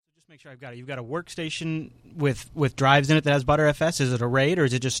Make sure I've got it. You've got a workstation with drives in it that has ButterFS. Is it a RAID or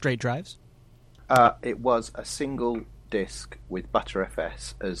is it just straight drives? It was a single disk with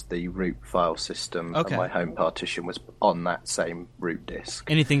ButterFS as the root file system, Okay. and my home partition was on that same root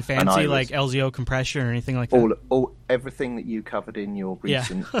disk. Anything fancy like LZO compression or anything like that? Everything that you covered in your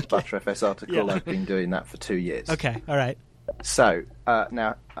recent ButterFS article, I've been doing that for 2 years. Okay, all right. So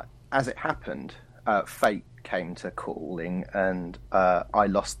now, as it happened, fate came to calling, and I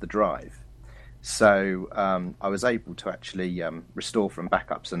lost the drive. So I was able to actually restore from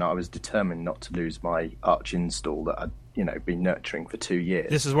backups, and I was determined not to lose my Arch install that I'd been nurturing for 2 years.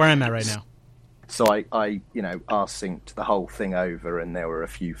 This is where I'm at right now. So I rsynced the whole thing over, and there were a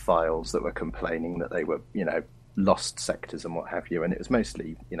few files that were complaining that they were lost sectors and what have you, and it was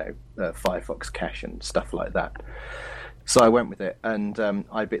mostly Firefox cache and stuff like that. So I went with it, and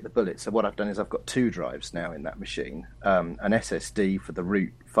I bit the bullet. So what I've done is I've got 2 drives now in that machine, an SSD for the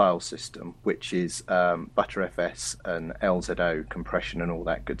root file system, which is ButterFS and LZO compression and all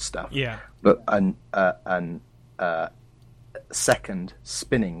that good stuff. Yeah. But second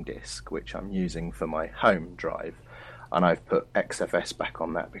spinning disk, which I'm using for my home drive, and I've put XFS back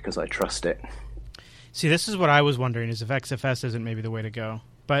on that because I trust it. See, this is what I was wondering, is if XFS isn't maybe the way to go.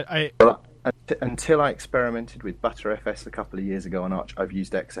 But until I experimented with ButterFS a couple of years ago on Arch, I've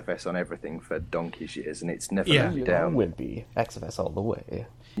used XFS on everything for donkey's years, and it's never let me down. Wimpy. XFS all the way.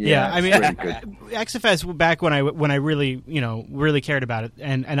 Yeah, I mean, really good. XFS back when I really really cared about it,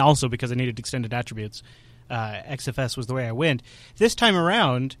 and also because I needed extended attributes, XFS was the way I went. This time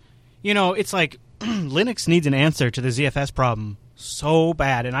around, it's like Linux needs an answer to the ZFS problem so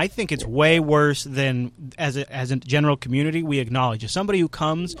bad, and I think it's way worse than as a general community we acknowledge. As somebody who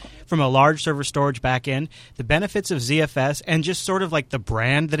comes from a large server storage backend, the benefits of ZFS and just sort of like the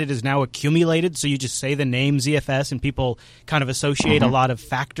brand that it is now accumulated, so you just say the name ZFS and people kind of associate a lot of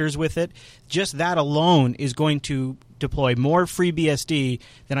factors with it, just that alone is going to deploy more FreeBSD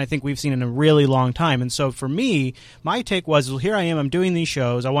than I think we've seen in a really long time. And so for me, my take was, well, here I am, I'm doing these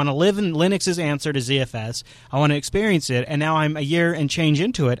shows, I want to live in Linux's answer to ZFS, I want to experience it, and now I'm a year and change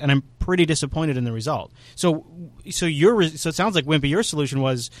into it, and I'm pretty disappointed in the result. So it sounds like, Wimpy, your solution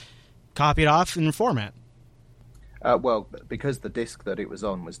was copy it off and format. Well, because the disk that it was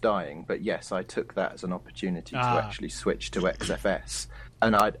on was dying, but yes, I took that as an opportunity to actually switch to XFS,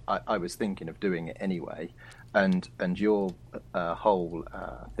 and I was thinking of doing it anyway. And your whole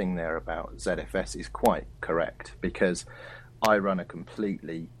thing there about ZFS is quite correct, because I run a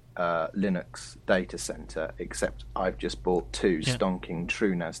completely Linux data center, except I've just bought 2 stonking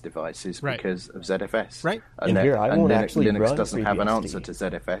TrueNAS devices because of ZFS. Right. And, Linux doesn't have an answer to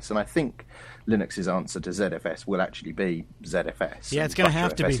ZFS, and I think Linux's answer to ZFS will actually be ZFS. Yeah, it's going to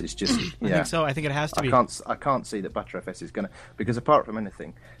have to be. Is just, I think so. I think it has to be. I can't see that ButterFS is going to, because apart from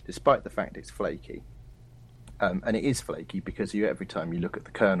anything, despite the fact it's flaky, and it is flaky because every time you look at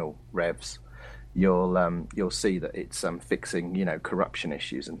the kernel revs, you'll see that it's fixing corruption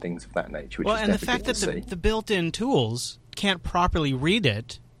issues and things of that nature. Which is and the fact that the built-in tools can't properly read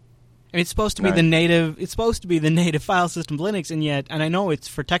it. I mean, it's supposed to be the native. It's supposed to be the native file system of Linux, and I know it's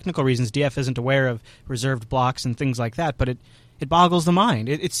for technical reasons. DF isn't aware of reserved blocks and things like that, but it boggles the mind.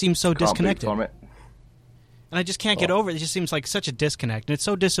 It seems so disconnected. From it. And I just can't get over it. It just seems like such a disconnect. And it's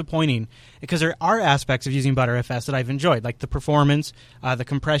so disappointing because there are aspects of using ButterFS that I've enjoyed, like the performance. The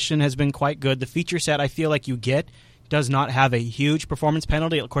compression has been quite good. The feature set I feel like you get does not have a huge performance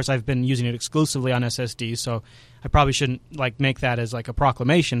penalty. Of course, I've been using it exclusively on SSDs, so I probably shouldn't make that as a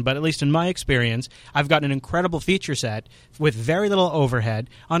proclamation. But at least in my experience, I've gotten an incredible feature set with very little overhead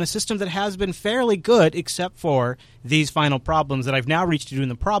on a system that has been fairly good, except for these final problems that I've now reached to do.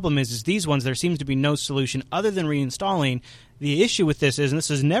 And the problem is these ones, there seems to be no solution other than reinstalling. The issue with this is, and this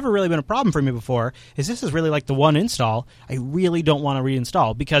has never really been a problem for me before, is this is really like the one install I really don't want to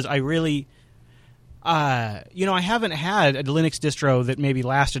reinstall, because I really... I haven't had a Linux distro that maybe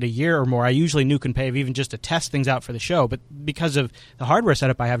lasted a year or more. I usually nuke and pave even just to test things out for the show, but because of the hardware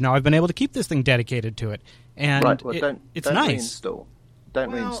setup I have now, I've been able to keep this thing dedicated to it, and it's don't nice. Reinstall.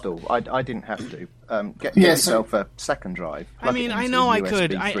 Don't reinstall. I didn't have to. Get yourself a second drive. I mean, I know I could.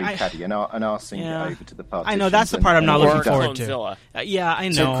 Caddy and rsync it over to the partition. I know that's the part I'm not looking forward to. Yeah, I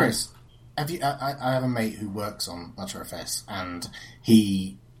know. So, Chris, I have a mate who works on ButterFS, and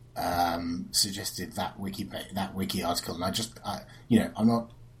he suggested that wiki article, and I'm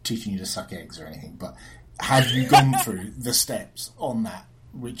not teaching you to suck eggs or anything, but have you gone through the steps on that,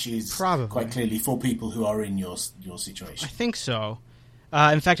 which is probably quite clearly for people who are in your situation? I think so.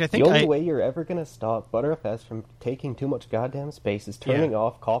 In fact, I think the only way you're ever going to stop ButterFS from taking too much goddamn space is turning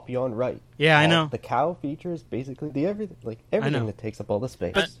off copy on write. Yeah, I know. The cow feature is basically everything that takes up all the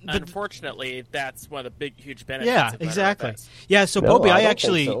space. But unfortunately, that's one of the big, huge benefits. Yeah, of exactly. ButterFS. Yeah, so No, Bobby, I I don't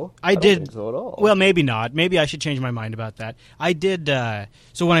actually, think so. I I don't did. think so at all. Well, maybe not. Maybe I should change my mind about that. I did.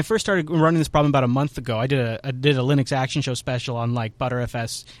 So when I first started running this problem about a month ago, I did a Linux Action Show special on like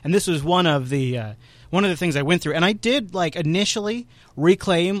ButterFS, and this was one of the things I went through. And I did like initially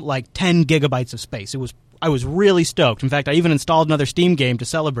reclaim like 10 gigabytes of space. I was really stoked. In fact, I even installed another Steam game to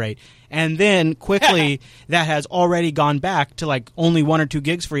celebrate. And then quickly, that has already gone back to like only 1 or 2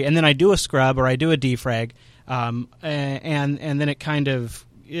 gigs free. And then I do a scrub or I do a defrag, and then it kind of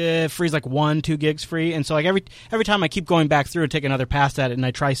frees like 1-2 gigs free. And so like every time I keep going back through and take another pass at it, and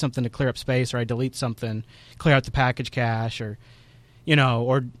I try something to clear up space, or I delete something, clear out the package cache, or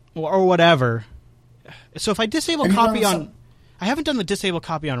or whatever. So if I disable copy on, I haven't done the disable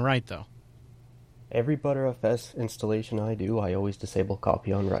copy on write though. Every ButterFS installation I do, I always disable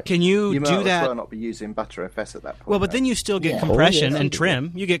copy on write. Can you might do as that? well not be using ButterFS at that point. Well, but then you still get Yeah. compression Oh, yes, and you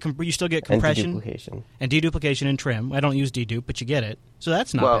trim. You still get compression and deduplication. and deduplication and trim. I don't use dedupe, but you get it. So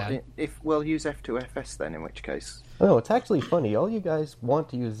that's not bad. Use F2FS then, in which case. No, it's actually funny. All you guys want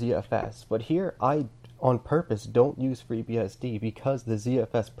to use ZFS, but here I, on purpose, don't use FreeBSD because the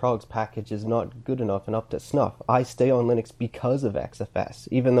ZFS progs package is not good enough and up to snuff. I stay on Linux because of XFS,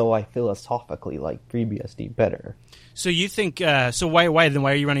 even though I philosophically like FreeBSD better. So you think? So why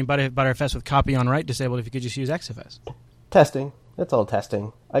are you running ButterFS with copy on write disabled if you could just use XFS? Testing. That's all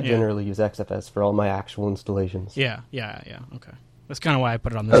testing. I generally use XFS for all my actual installations. Yeah. Okay, that's kind of why I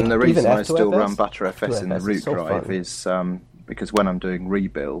put it on this. And the reason Even I still F2FS? run ButterFS in the F2FS is root so drive fun. is because when I'm doing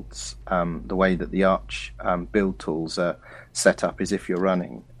rebuilds, the way that the Arch build tools are set up is if you're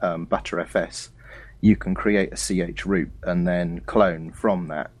running ButterFS, you can create a CH root and then clone from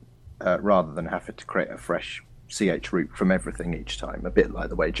that rather than having to create a fresh CH root from everything each time, a bit like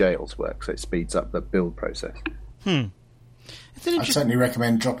the way Jails work, so it speeds up the build process. I certainly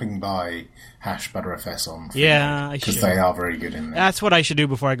recommend dropping by #ButterFS on I because should. they are very good in there. That's what I should do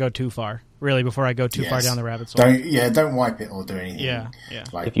before I go too far. Really, before I go too far Yes. down the rabbit hole. Don't wipe it or do anything. Yeah.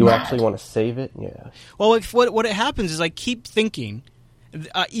 Like If you mad. actually want to save it, yeah. Well, what it happens is I keep thinking,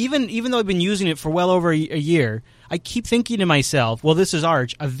 even though I've been using it for well over a year, I keep thinking to myself, well, this is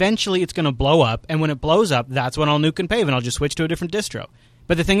Arch. Eventually, it's going to blow up, and when it blows up, that's when I'll nuke and pave, and I'll just switch to a different distro.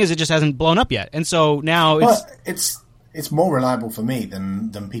 But the thing is, it just hasn't blown up yet, and so now it's more reliable for me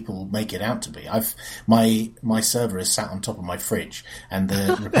than people make it out to be. My server is sat on top of my fridge, and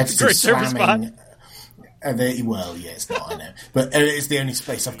the repetitive Great server slamming. It's not, I know, but it's the only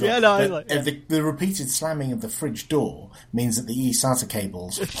space I've got. Yeah, no, I But, like it. the repeated slamming of the fridge door means that the eSATA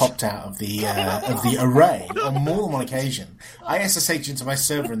cables have popped out of the array on more than one occasion. I SSH into my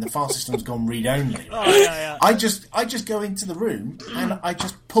server and the file system's gone read only. Right? I just go into the room and I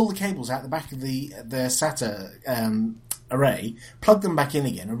just pull the cables out the back of the SATA array, plug them back in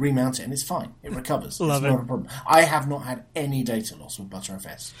again, and remount it, and it's fine. It recovers. Love it's it. not a problem. I have not had any data loss with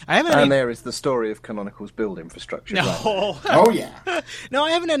ButterFS. I haven't. And there is the story of Canonical's build infrastructure. right there. No, Oh yeah. no,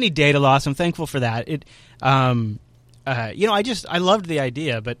 I haven't had any data loss. I'm thankful for that. I loved the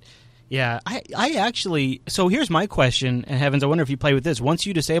idea, but yeah, I actually. So here's my question, and Heavens, I wonder if you play with this. Once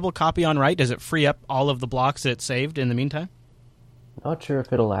you disable copy on write, does it free up all of the blocks that it saved in the meantime? Not sure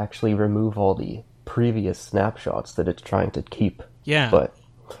if it'll actually remove all the previous snapshots that it's trying to keep. Yeah. But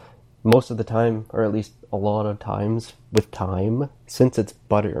most of the time, or at least a lot of times with time, since it's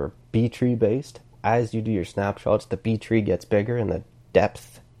Butter or B-tree based, as you do your snapshots, the B-tree gets bigger and the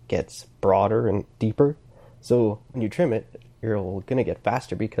depth gets broader and deeper. So when you trim it, you're going to get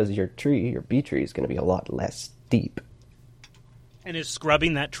faster because your B-tree is going to be a lot less deep. And is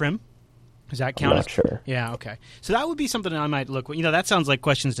scrubbing that trim? Does that I'm count? not sure. Yeah, okay. So that would be something I might look. That sounds like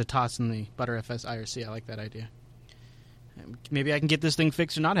questions to toss in the ButterFS IRC. I like that idea. Maybe I can get this thing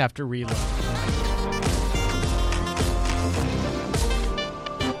fixed and not have to reload.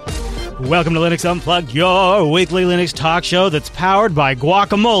 Welcome to Linux Unplugged, your weekly Linux talk show that's powered by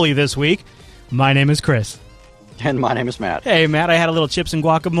guacamole this week. My name is Chris. And my name is Matt. Hey, Matt, I had a little chips and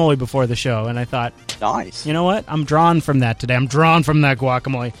guacamole before the show, and I thought, Nice. you know what? I'm drawn from that today. I'm drawn from that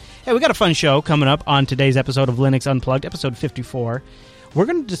guacamole. Hey, we got a fun show coming up on today's episode of Linux Unplugged, episode 54. We're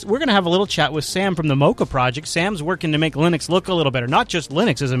gonna have a little chat with Sam from the Mocha Project. Sam's working to make Linux look a little better. Not just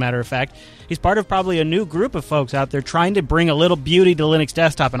Linux, as a matter of fact. He's part of probably a new group of folks out there trying to bring a little beauty to Linux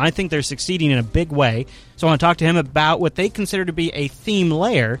desktop, and I think they're succeeding in a big way. So I want to talk to him about what they consider to be a theme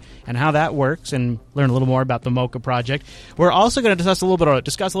layer and how that works, and learn a little more about the Mocha Project. We're also going to discuss a little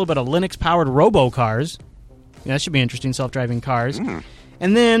bit of Linux-powered robocars. Yeah, that should be interesting, self-driving cars.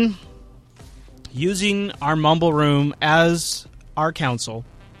 And then, using our Mumble Room as our counsel,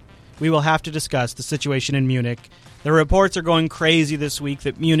 we will have to discuss the situation in Munich. The reports are going crazy this week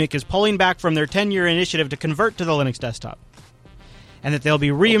that Munich is pulling back from their 10-year initiative to convert to the Linux desktop, and that they'll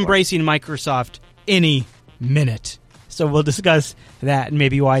be re-embracing Microsoft any minute. So we'll discuss that and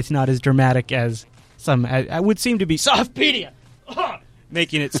maybe why it's not as dramatic as some would seem to be Softpedia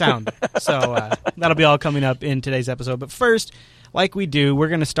making it sound. So that'll be all coming up in today's episode. But first, like we do, we're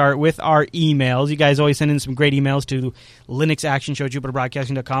going to start with our emails. You guys always send in some great emails to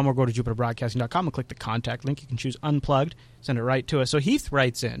linuxactionshow@jupiterbroadcasting.com, or go to jupiterbroadcasting.com and click the contact link. You can choose Unplugged, send it right to us. So Heath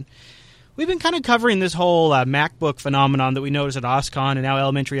writes in, we've been kind of covering this whole MacBook phenomenon that we noticed at OSCON, and now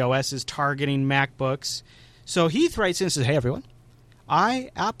Elementary OS is targeting MacBooks. So Heath writes in and says, hey, everyone.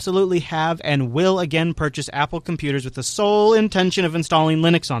 I absolutely have and will again purchase Apple computers with the sole intention of installing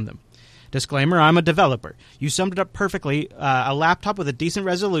Linux on them. Disclaimer, I'm a developer. You summed it up perfectly. A laptop with a decent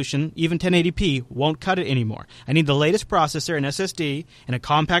resolution, even 1080p, won't cut it anymore. I need the latest processor and SSD in a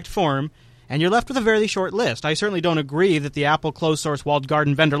compact form, and you're left with a very short list. I certainly don't agree that the Apple closed-source walled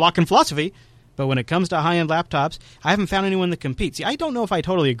garden vendor lock-in philosophy, but when it comes to high-end laptops, I haven't found anyone that competes. See, I don't know if I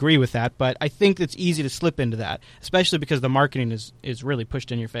totally agree with that, but I think it's easy to slip into that, especially because the marketing is really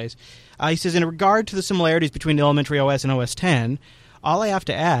pushed in your face. He says, in regard to the similarities between Elementary OS and OS X, all I have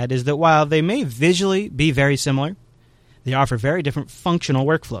to add is that while they may visually be very similar, they offer very different functional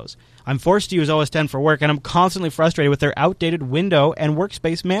workflows. I'm forced to use OS X for work, and I'm constantly frustrated with their outdated window and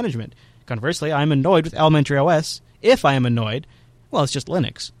workspace management. Conversely, I'm annoyed with Elementary OS. If I am annoyed, well, it's just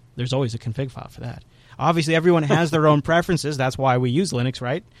Linux. There's always a config file for that. Obviously, everyone has their own preferences. That's why we use Linux,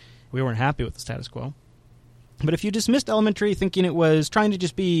 right? We weren't happy with the status quo. But if you dismissed Elementary thinking it was trying to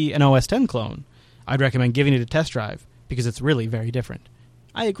just be an OS X clone, I'd recommend giving it a test drive, because it's really very different.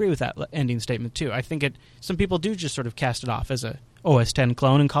 I agree with that ending statement, too. I think some people do just sort of cast it off as a OS X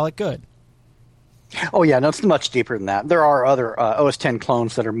clone and call it good. Oh, yeah, no, it's much deeper than that. There are other OS X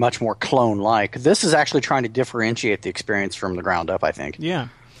clones that are much more clone-like. This is actually trying to differentiate the experience from the ground up, I think. Yeah.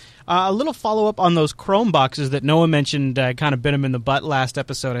 A little follow-up on those Chrome boxes that Noah mentioned kind of bit him in the butt last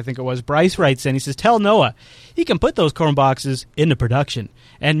episode, I think it was. Bryce writes in, he says, tell Noah he can put those Chrome boxes into production.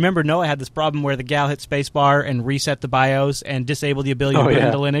 And remember, Noah had this problem where the gal hit spacebar and reset the BIOS and disabled the ability to boot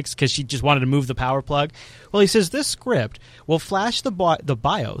into Linux because she just wanted to move the power plug. Well, he says this script will flash the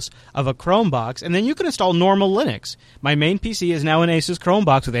BIOS of a Chrome box, and then you can install normal Linux. My main PC is now an Asus Chrome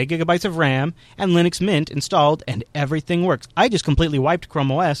box with 8 GB of RAM and Linux Mint installed, and everything works. I just completely wiped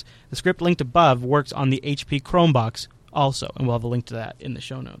Chrome OS. The script linked above works on the HP Chrome box also, and we'll have a link to that in the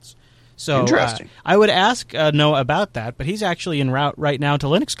show notes. So interesting. I would ask Noah about that, but he's actually en route right now to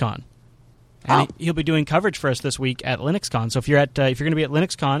LinuxCon. And he'll be doing coverage for us this week at LinuxCon. So if you're going to be at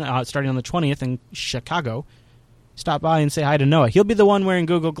LinuxCon starting on the 20th in Chicago, stop by and say hi to Noah. He'll be the one wearing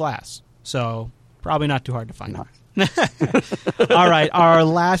Google Glass, so probably not too hard to find. All right, our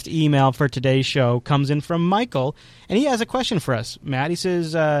last email for today's show comes in from Michael, and he has a question for us. Matt, he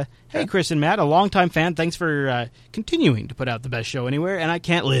says, hey, Chris and Matt, a longtime fan. Thanks for continuing to put out the best show anywhere, and I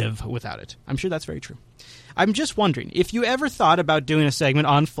can't live without it. I'm sure that's very true. I'm just wondering if you ever thought about doing a segment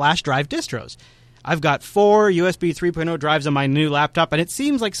on flash drive distros. I've got 4 USB 3.0 drives on my new laptop, and it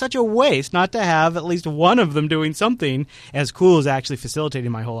seems like such a waste not to have at least one of them doing something as cool as actually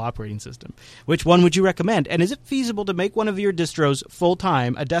facilitating my whole operating system. Which one would you recommend? And is it feasible to make one of your distros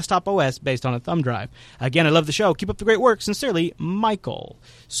full-time a desktop OS based on a thumb drive? Again, I love the show. Keep up the great work. Sincerely, Michael.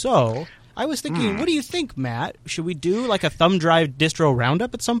 So, I was thinking, what do you think, Matt? Should we do like a thumb drive distro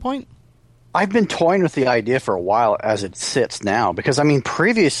roundup at some point? I've been toying with the idea for a while as it sits now, because I mean,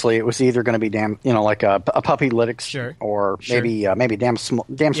 previously it was either going to be like a Puppy Linux, or maybe damn small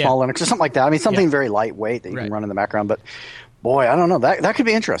Linux or something like that. I mean, something very lightweight that you can run in the background. But boy, I don't know, that could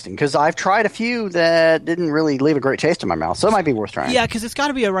be interesting, because I've tried a few that didn't really leave a great taste in my mouth, so it might be worth trying. Yeah, because it's got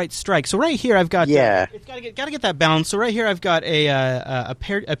to be a right strike. So right here I've got it's got to get that balance. So right here I've got a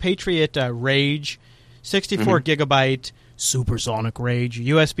Patriot Rage 64 gigabyte. Supersonic Rage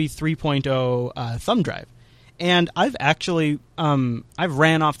USB 3.0 thumb drive, and I've actually I've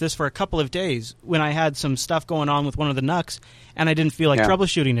ran off this for a couple of days when I had some stuff going on with one of the NUCs and I didn't feel like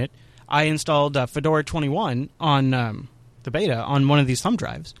troubleshooting it. I installed Fedora 21 on the beta on one of these thumb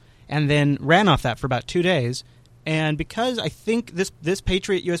drives and then ran off that for about 2 days. And because I think this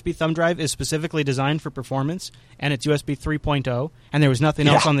Patriot USB thumb drive is specifically designed for performance, and it's USB 3.0, and there was nothing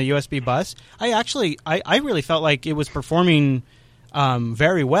else on the USB bus, I really felt like it was performing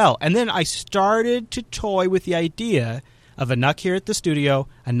very well. And then I started to toy with the idea of a NUC here at the studio,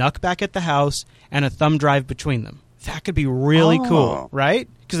 a NUC back at the house, and a thumb drive between them. That could be really cool, right?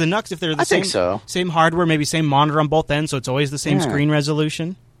 Because the Nux, if they're the same hardware, maybe same monitor on both ends, so it's always the same screen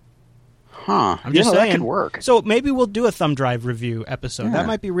resolution. Huh. I'm just saying. That could work. So maybe we'll do a thumb drive review episode. Yeah. That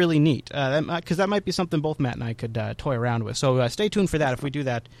might be really neat. Because that might be something both Matt and I could toy around with. So stay tuned for that. If we do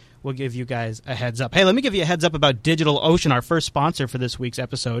that, we'll give you guys a heads up. Hey, let me give you a heads up about DigitalOcean, our first sponsor for this week's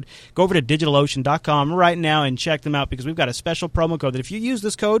episode. Go over to DigitalOcean.com right now and check them out because we've got a special promo code that if you use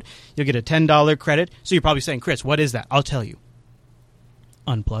this code, you'll get a $10 credit. So you're probably saying, Chris, what is that? I'll tell you.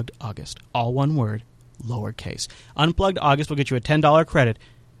 Unplugged August. All one word, lowercase. Unplugged August will get you a $10 credit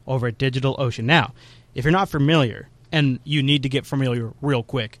over at DigitalOcean. Now, if you're not familiar, and you need to get familiar real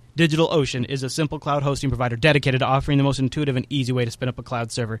quick, DigitalOcean is a simple cloud hosting provider dedicated to offering the most intuitive and easy way to spin up a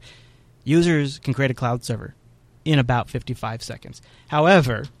cloud server. Users can create a cloud server in about 55 seconds.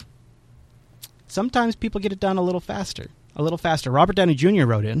 However, sometimes people get it done a little faster. Robert Downey Jr.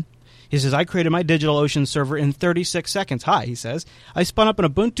 wrote in. He says, I created my DigitalOcean server in 36 seconds. Hi, he says. I spun up an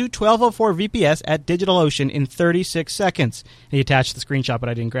Ubuntu 12.04 VPS at DigitalOcean in 36 seconds. And he attached the screenshot, but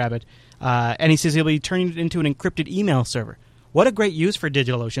I didn't grab it. And he says he'll be turning it into an encrypted email server. What a great use for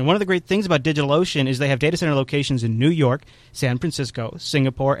DigitalOcean. One of the great things about DigitalOcean is they have data center locations in New York, San Francisco,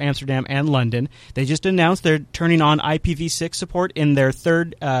 Singapore, Amsterdam, and London. They just announced they're turning on IPv6 support in their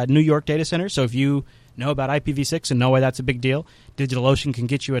third New York data center. So if you know about IPv6 and know why that's a big deal, DigitalOcean can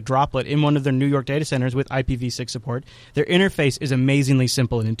get you a droplet in one of their New York data centers with IPv6 support. Their interface is amazingly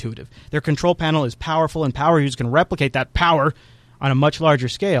simple and intuitive. Their control panel is powerful, and power users can replicate that power on a much larger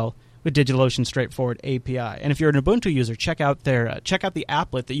scale with DigitalOcean's straightforward API. And if you're an Ubuntu user, check out the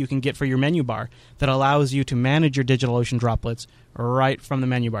applet that you can get for your menu bar that allows you to manage your DigitalOcean droplets right from the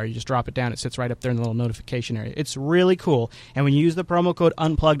menu bar. You just drop it down. It sits right up there in the little notification area. It's really cool. And when you use the promo code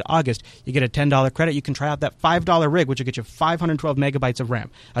UnpluggedAugust, you get a $10 credit. You can try out that $5 rig, which will get you 512 megabytes of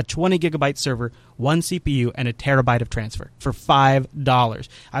RAM, a 20 gigabyte server, 1 CPU, and a terabyte of transfer for $5.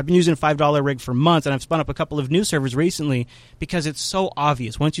 I've been using a $5 rig for months, and I've spun up a couple of new servers recently because it's so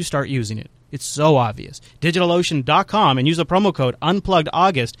obvious once you start using it. It's so obvious. DigitalOcean.com and use the promo code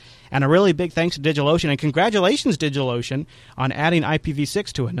UnpluggedAugust. And a really big thanks to DigitalOcean. And congratulations, DigitalOcean, on adding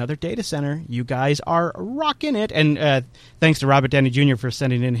IPv6 to another data center. You guys are rocking it. And thanks to Robert Downey Jr. for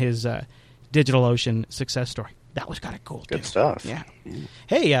sending in his DigitalOcean success story. That was kind of cool. Good stuff. Yeah.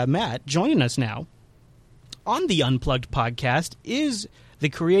 Hey, Matt, joining us now on the Unplugged podcast is the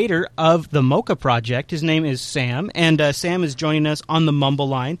creator of the Mocha project. His name is Sam, and Sam is joining us on the Mumble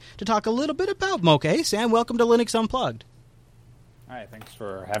line to talk a little bit about Mocha. Hey, Sam, welcome to Linux Unplugged. Hi, thanks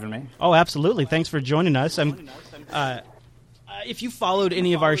for having me. Oh, absolutely. Thanks for joining us. If you followed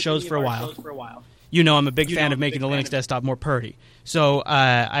any of our shows for a while, you know I'm a big fan of making the Linux desktop more purdy. So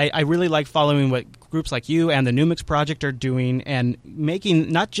I really like following what groups like you and the Numix project are doing and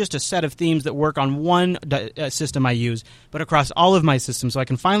making not just a set of themes that work on one system I use, but across all of my systems so I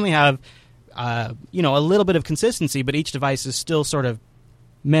can finally have a little bit of consistency, but each device is still sort of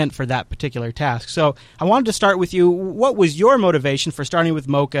meant for that particular task. So I wanted to start with you. What was your motivation for starting with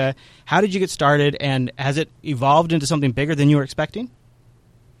Mocha? How did you get started, and has it evolved into something bigger than you were expecting?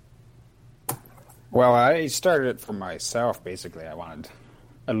 Well, I started it for myself, basically. I wanted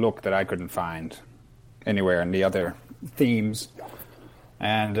a look that I couldn't find anywhere in the other themes.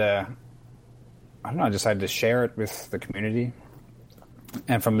 And, I don't know, I decided to share it with the community.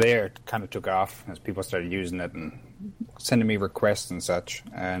 And from there, it kind of took off as people started using it and sending me requests and such.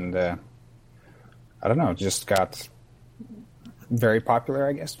 And, I don't know, it just got very popular,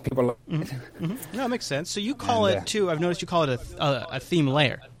 I guess. People. Mm-hmm. Mm-hmm. No, it makes sense. So you call it, too, I've noticed you call it a theme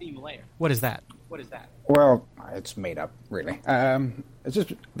layer. What is that? Well, it's made up, really. It's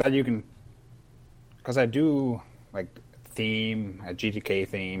just that you can, because I do like theme, a GTK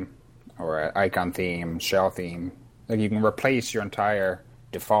theme, or an icon theme, shell theme. Like you can replace your entire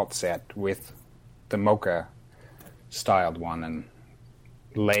default set with the Mocha styled one and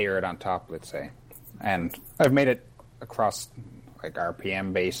layer it on top, let's say. And I've made it across like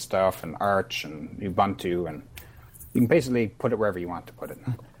RPM based stuff and Arch and Ubuntu, and you can basically put it wherever you want to put it.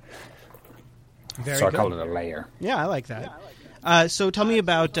 So I call it a layer. Yeah, I like that. So tell me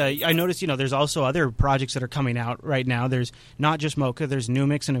about, I noticed, there's also other projects that are coming out right now. There's not just Mocha, there's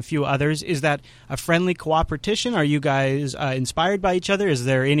Numix and a few others. Is that a friendly cooperation? Are you guys inspired by each other? Is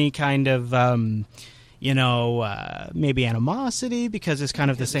there any kind of, maybe animosity because it's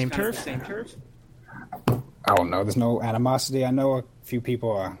kind of the same turf? Oh, no, there's no animosity. I know a few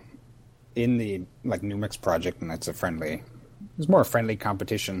people in the Numix project, and it's more a friendly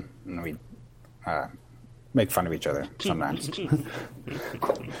competition, and we make fun of each other sometimes.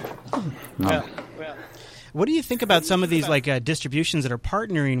 Well, What do you think about some of these distributions that are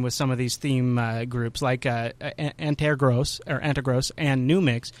partnering with some of these theme groups like Antergos and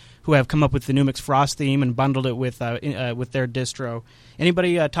Numix, who have come up with the Numix Frost theme and bundled it with their distro?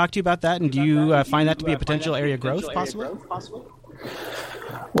 Anybody talk to you about that, and do you find that to be a potential area of growth, possibly?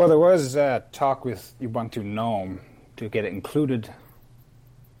 Well, there was talk with Ubuntu GNOME to get it included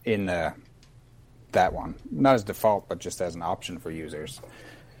in that one. Not as default, but just as an option for users.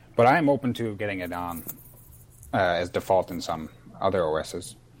 But I am open to getting it on as default in some other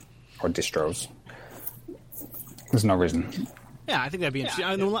OSs or distros. There's no reason. Yeah, I think that'd be interesting.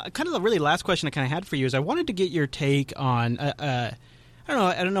 Kind of the really last question I kind of had for you is I wanted to get your take on, I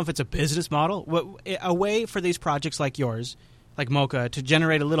don't know if it's a business model, a way for these projects like yours, like Mocha, to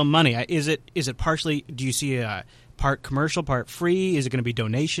generate a little money. Is it partially, do you see a part commercial, part free? Is it going to be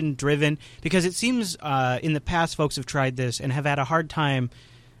donation driven? Because it seems in the past folks have tried this and have had a hard time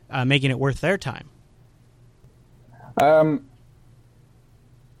making it worth their time.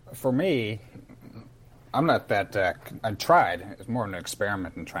 For me, I'm not that. I tried. It's more an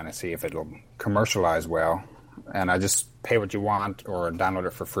experiment and trying to see if it'll commercialize well. And I just pay what you want, or download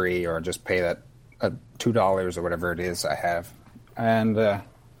it for free, or just pay that $2 or whatever it is I have. And well,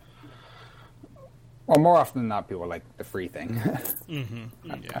 more often than not, people like the free thing.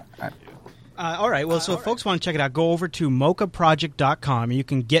 Mm-hmm. Yeah. All right. Well, so if folks want to check it out, go over to mochaproject.com. You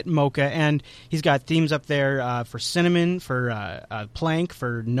can get Mocha, and he's got themes up there for Cinnamon, for Plank,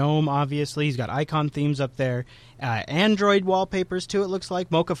 for GNOME, obviously. He's got icon themes up there. Android wallpapers, too, it looks like.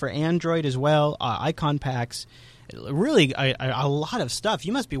 Mocha for Android as well. Icon packs. Really a lot of stuff.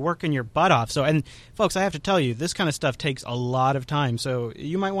 You must be working your butt off. So, and folks, I have to tell you, this kind of stuff takes a lot of time. So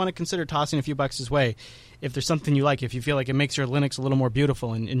you might want to consider tossing a few bucks his way if there's something you like, if you feel like it makes your Linux a little more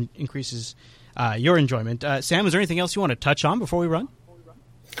beautiful and increases your enjoyment. Sam, is there anything else you want to touch on before we run?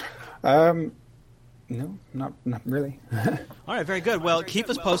 No, not really. All right, very good. Well, keep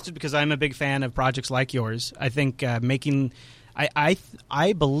us posted, because I'm a big fan of projects like yours. I think making... I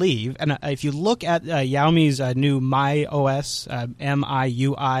believe, and if you look at Xiaomi's new MIUI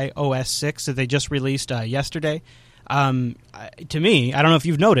OS 6 that they just released yesterday, to me, I don't know if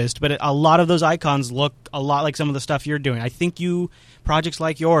you've noticed, but a lot of those icons look a lot like some of the stuff you're doing. I think projects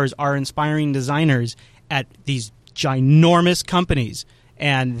like yours are inspiring designers at these ginormous companies,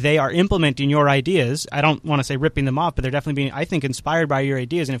 and they are implementing your ideas. I don't want to say ripping them off, but they're definitely being, I think, inspired by your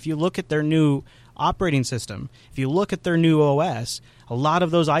ideas. And if you look at their new operating system, if you look at their new OS, a lot of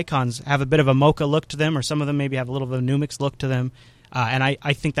those icons have a bit of a Mocha look to them, or some of them maybe have a little bit of a Numix look to them. And I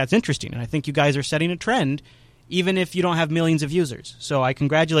think that's interesting. And I think you guys are setting a trend, even if you don't have millions of users. So I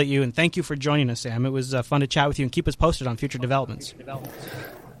congratulate you, and thank you for joining us, Sam. It was fun to chat with you, and keep us posted on future developments. Well,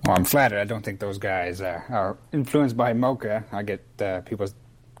 I'm flattered. I don't think those guys are influenced by Mocha. I get people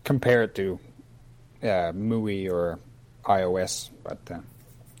compare it to MIUI or iOS, but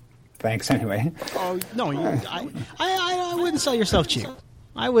thanks anyway. Oh no, I wouldn't sell yourself cheap.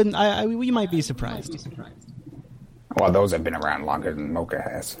 I wouldn't. You might be surprised. Well, those have been around longer than Mocha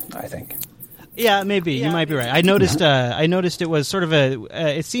has, I think. Yeah, maybe. You might be right. I noticed. I noticed it was sort of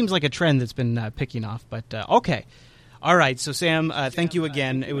it seems like a trend that's been picking off. But okay. All right, so Sam, thank you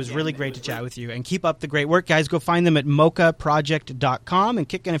again. It was really great to chat with you, and keep up the great work, guys. Go find them at mochaproject.com and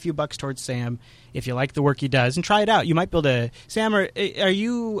kick in a few bucks towards Sam if you like the work he does, and try it out. You might be able to. Sam, are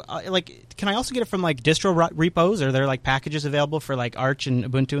you can I also get it from distro repos? Are there packages available for Arch and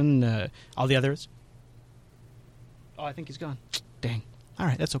Ubuntu and all the others? Oh, I think he's gone. Dang. All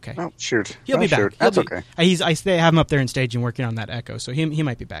right, that's okay. Oh, shoot. He'll be back. That's okay. I have him up there in staging working on that Echo, so he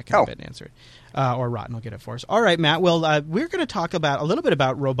might be back in a bit to answer it. Or Rotten will get it for us. All right, Matt. Well, we're going to talk a little bit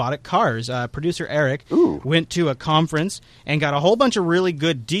about robotic cars. Producer Eric went to a conference and got a whole bunch of really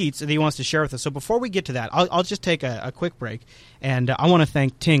good deets that he wants to share with us. So before we get to that, I'll just take a quick break. And I want to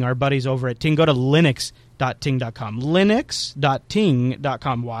thank Ting, our buddies over at Ting. Go to linux.ting.com.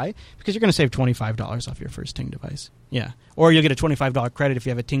 Linux.ting.com. Why? Because you're going to save $25 off your first Ting device. Yeah. Or you'll get a $25 credit if you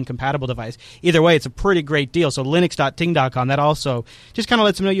have a Ting-compatible device. Either way, it's a pretty great deal. So linux.ting.com. That also just kind of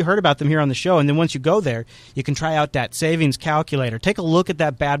lets them know you heard about them here on the show. And then once you go there, you can try out that savings calculator. Take a look at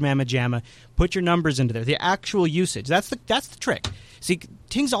that Bad Mama Jamma. Put your numbers into there. The actual usage. That's the trick. See,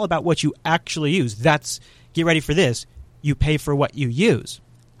 Ting's all about what you actually use. Get ready for this. You pay for what you use.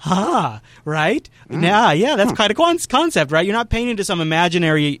 Right? Yeah, that's quite a concept, right? You're not paying into some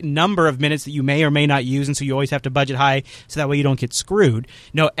imaginary number of minutes that you may or may not use, and so you always have to budget high so that way you don't get screwed.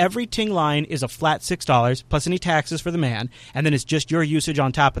 No, every Ting line is a flat $6 plus any taxes for the man, and then it's just your usage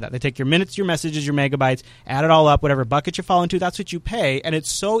on top of that. They take your minutes, your messages, your megabytes, add it all up, whatever bucket you fall into, that's what you pay, and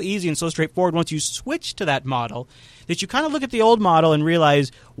it's so easy and so straightforward once you switch to that model that you kind of look at the old model and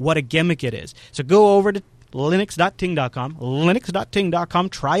realize what a gimmick it is. So go over to linux.ting.com, linux.ting.com.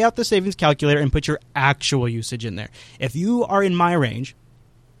 Try out the savings calculator and put your actual usage in there. If you are in my range,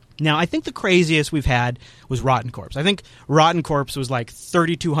 now I think the craziest we've had was Rotten Corpse. I think Rotten Corpse was like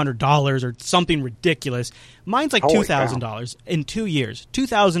 $3,200 or something ridiculous. Mine's like $2,000 in 2 years.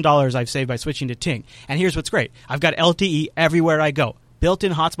 $2,000 I've saved by switching to Ting. And here's what's great. I've got LTE everywhere I go.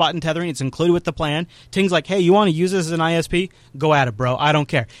 Built-in hotspot and tethering. It's included with the plan. Ting's like, hey, you want to use this as an ISP? Go at it, bro. I don't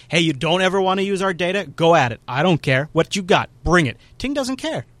care. Hey, you don't ever want to use our data? Go at it. I don't care. What you got? Bring it. Ting doesn't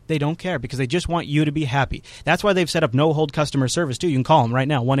care. They don't care because they just want you to be happy. That's why they've set up no-hold customer service, too. You can call them right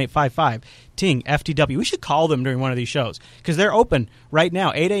now, 1-855-TING-FTW. We should call them during one of these shows because they're open right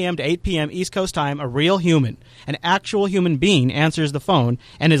now, 8 a.m. to 8 p.m. East Coast time. A real human, an actual human being answers the phone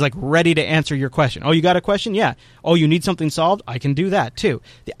and is like ready to answer your question. Oh, you got a question? Yeah. Oh, you need something solved? I can do that, too.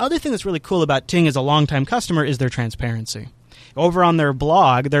 The other thing that's really cool about Ting as a longtime customer is their transparency. Over on their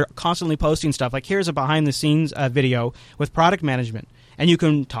blog, they're constantly posting stuff. Like here's a behind-the-scenes video with product management. And you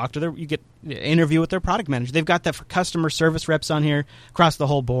can talk to you get an interview with their product manager. They've got that for customer service reps on here across the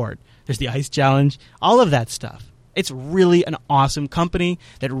whole board. There's the Ice Challenge, all of that stuff. It's really an awesome company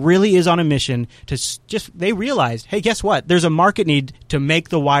that really is on a mission to they realized, hey, guess what? There's a market need to make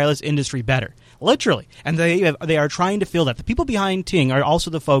the wireless industry better. Literally. And they are trying to fill that. The people behind Ting are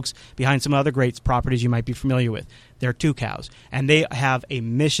also the folks behind some other great properties you might be familiar with. They're Tucows. And they have a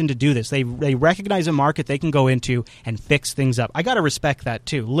mission to do this. They recognize a market they can go into and fix things up. I got to respect that,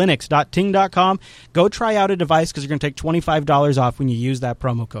 too. Linux.ting.com. Go try out a device because you're going to take $25 off when you use that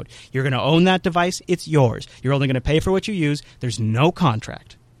promo code. You're going to own that device. It's yours. You're only going to pay for what you use. There's no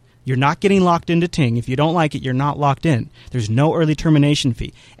contract. You're not getting locked into Ting. If you don't like it, you're not locked in. There's no early termination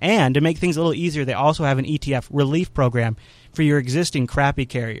fee. And to make things a little easier, they also have an ETF relief program for your existing crappy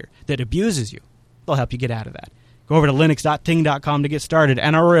carrier that abuses you. They'll help you get out of that. Go over to linux.ting.com to get started.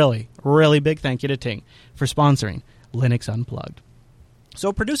 And a really, really big thank you to Ting for sponsoring Linux Unplugged.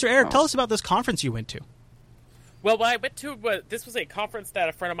 So, Producer Eric, tell us about this conference you went to. Well, what I went to, this was a conference that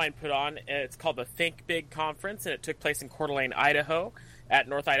a friend of mine put on. It's called the Think Big Conference, and it took place in Coeur d'Alene, Idaho, at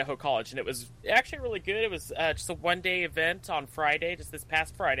North Idaho College. And it was actually really good. It was just a one-day event on Friday, just this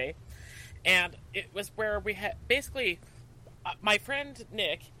past Friday. And it was where we had, basically, my friend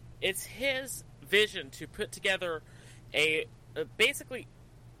Nick, it's his vision to put together basically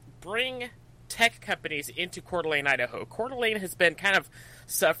bring tech companies into Coeur d'Alene, Idaho. Coeur d'Alene has been kind of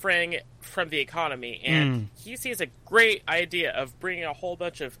suffering from the economy, and he sees a great idea of bringing a whole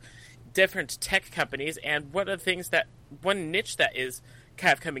bunch of different tech companies, and one niche that is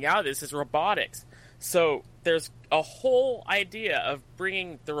kind of coming out of this is robotics. So there's a whole idea of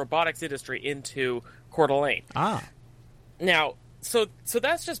bringing the robotics industry into Coeur d'Alene. Now, so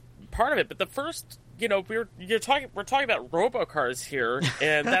that's just part of it, but the first, we're talking about robocars here,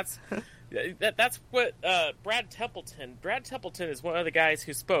 and that's what Brad Templeton is one of the guys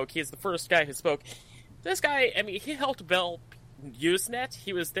who spoke. He's the first guy who spoke. This guy, I mean, he helped build Usenet.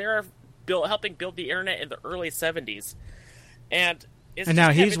 He was there helping build the internet in the early 70s. And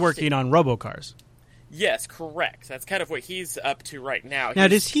now he's working on robocars. Yes, correct. That's kind of what he's up to right now. Now,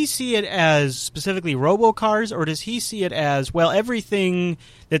 does he see it as specifically robocars, or does he see it as, well, everything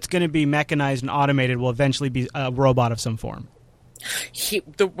that's going to be mechanized and automated will eventually be a robot of some form?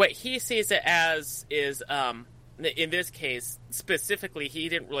 What he sees it as is, in this case, specifically, he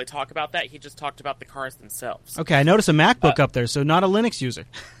didn't really talk about that. He just talked about the cars themselves. Okay, I noticed a MacBook up there, so not a Linux user.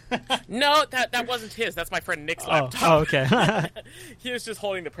 No, that wasn't his. That's my friend Nick's laptop. Oh, okay. He was just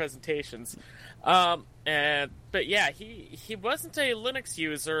holding the presentations. But yeah, he wasn't a Linux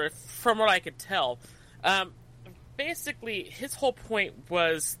user, from what I could tell. Basically, his whole point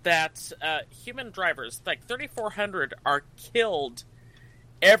was that human drivers, like 3,400, are killed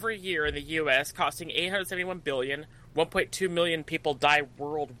every year in the U.S., costing $871 billion. 1.2 million people die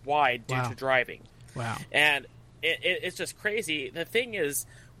worldwide due to driving. Wow. And it's just crazy. The thing is,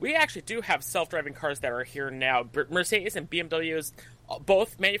 we actually do have self-driving cars that are here now. Mercedes and BMWs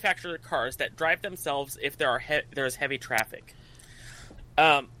both manufacture cars that drive themselves if there's heavy traffic.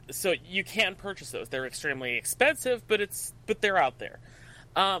 So you can purchase those. They're extremely expensive, but they're out there.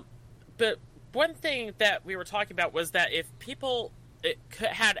 But one thing that we were talking about was that if people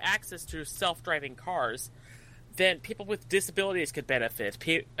had access to self-driving cars, then people with disabilities could benefit.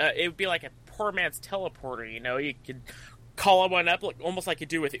 It would be like a poor man's teleporter. You could call one up almost like you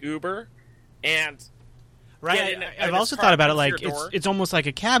do with Uber, and right. I've also thought about it like it's almost like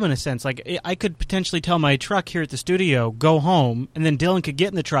a cab in a sense. Like I could potentially tell my truck here at the studio, go home, and then Dylan could get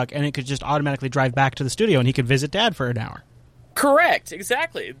in the truck and it could just automatically drive back to the studio, and he could visit Dad for an hour. Correct,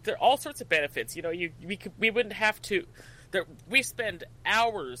 exactly. There are all sorts of benefits. We wouldn't have to. we spend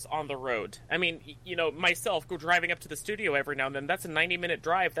hours on the road. I mean, myself go driving up to the studio every now and then. That's a 90-minute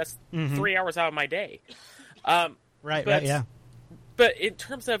drive. That's 3 hours out of my day. Right, yeah. But in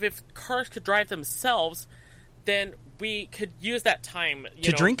terms of if cars could drive themselves, then we could use that time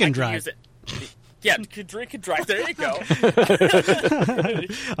to drink and drive. Yeah, could drink and drive. There you go.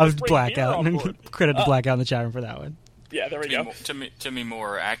 I was blackout. Credit to Blackout in the chat room for that one. Yeah, there we go. To me,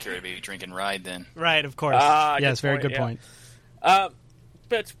 more accurate would be drink and ride then. Right, of course. Yes, very good point.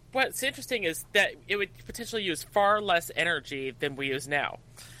 But what's interesting is that it would potentially use far less energy than we use now.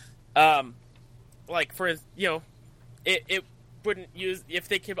 It wouldn't use, if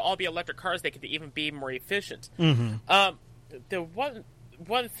they could all be electric cars, they could even be more efficient. Mm-hmm. The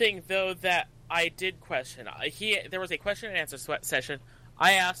one thing though that I did question, there was a question and answer session.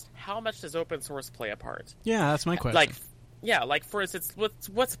 I asked, how much does open source play a part? Yeah, that's my question. For instance,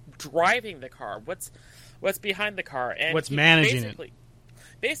 what's driving the car? What's behind the car? And what's managing it?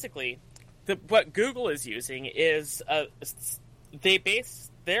 Basically, what Google is using is they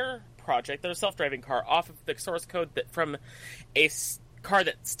base their project, their self-driving car, off of the source code from a car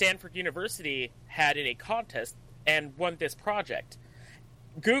that Stanford University had in a contest and won this project.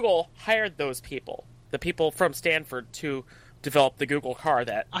 Google hired those people, the people from Stanford, to develop the Google car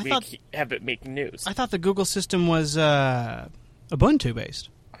that have been making news. I thought the Google system was Ubuntu-based.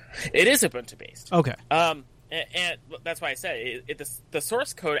 It is Ubuntu-based. Okay. And that's why I said the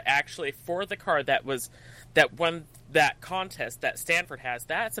source code actually for the car that won that contest that Stanford has,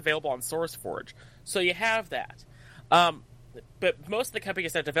 that's available on SourceForge. So you have that. But most of the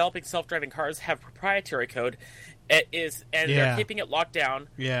companies that are developing self-driving cars have proprietary code. They're keeping it locked down.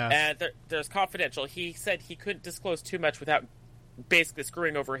 Yeah. And there's confidential. He said he couldn't disclose too much without basically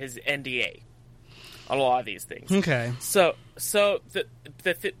screwing over his NDA on a lot of these things. Okay. But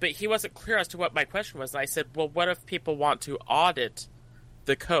he wasn't clear as to what my question was. And I said, well, what if people want to audit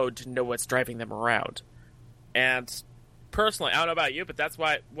the code to know what's driving them around? And personally, I don't know about you, but that's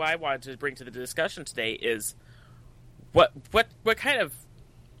why I wanted to bring to the discussion today is what kind of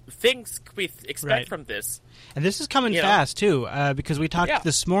things can we expect from this? And this is coming fast, too, because we talked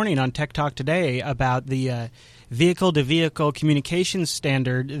this morning on Tech Talk Today about the vehicle-to-vehicle communications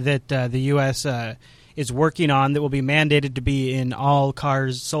standard that the U.S. Is working on that will be mandated to be in all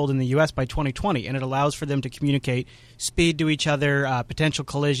cars sold in the U.S. by 2020, and it allows for them to communicate speed to each other, potential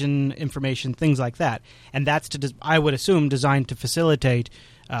collision information, things like that. And that's, I would assume, designed to facilitate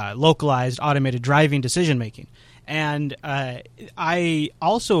localized automated driving decision-making. And I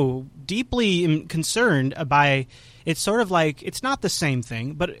also deeply am concerned by, it's sort of like, it's not the same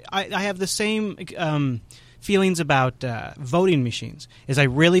thing, but I have the same feelings about voting machines. Is I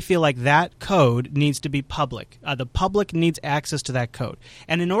really feel like that code needs to be public. The public needs access to that code.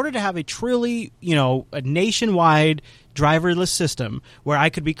 And in order to have a truly, a nationwide driverless system where I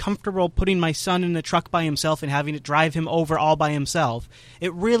could be comfortable putting my son in the truck by himself and having it drive him over all by himself,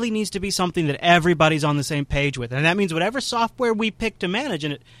 it really needs to be something that everybody's on the same page with. And that means whatever software we pick to manage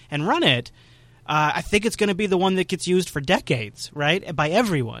it and run it, I think it's going to be the one that gets used for decades, right? By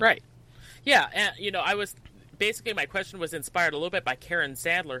everyone. Right. Yeah, and, I was... Basically, my question was inspired a little bit by Karen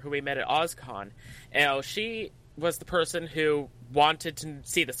Sandler, who we met at OzCon. She was the person who wanted to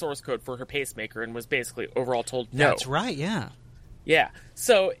see the source code for her pacemaker and was basically overall told no. That's right, yeah. Yeah.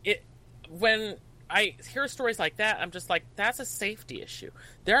 So when I hear stories like that, I'm just like, that's a safety issue.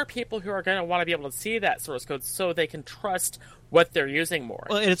 There are people who are going to want to be able to see that source code so they can trust what they're using more.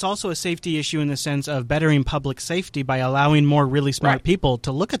 Well, it's also a safety issue in the sense of bettering public safety by allowing more really smart people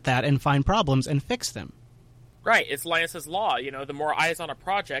to look at that and find problems and fix them. Right, it's Linus's law. The more eyes on a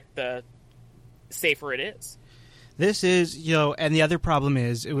project, the safer it is. This is, and the other problem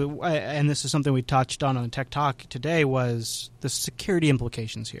is, and this is something we touched on Tech Talk today, was the security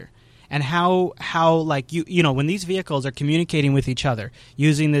implications here. And how like, when these vehicles are communicating with each other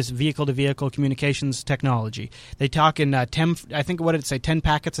using this vehicle-to-vehicle communications technology, they talk in 10, I think, what did it say, 10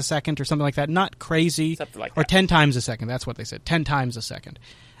 packets a second or something like that? Not crazy. Something like that. Or 10 times a second, that's what they said, 10 times a second.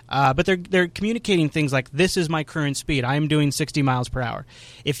 But they're communicating things like, this is my current speed. I am doing 60 miles per hour.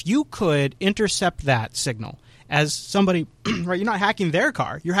 If you could intercept that signal as somebody, right, you're not hacking their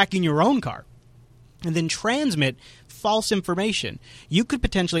car, you're hacking your own car, and then transmit false information, you could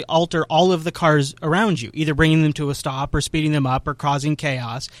potentially alter all of the cars around you, either bringing them to a stop or speeding them up or causing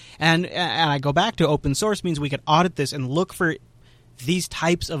chaos. And I go back to open source means we could audit this and look for these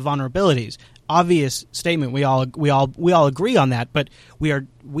types of vulnerabilities. Obvious statement. We all agree on that, but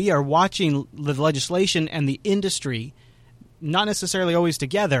we are watching the legislation and the industry, not necessarily always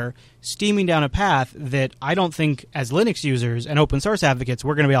together, steaming down a path that I don't think, as Linux users and open source advocates,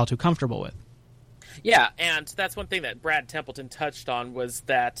 we're going to be all too comfortable with. Yeah, and that's one thing that Brad Templeton touched on was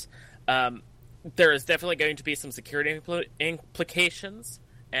that there is definitely going to be some security implications,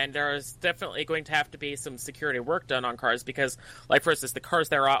 and there is definitely going to have to be some security work done on cars because, like, for instance, the cars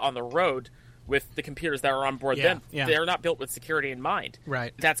that are out on the road with the computers that are on board they're not built with security in mind.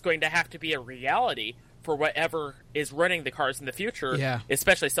 Right. That's going to have to be a reality for whatever is running the cars in the future,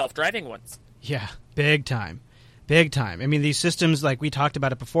 especially self-driving ones. Yeah, big time. Big time. I mean, these systems, like we talked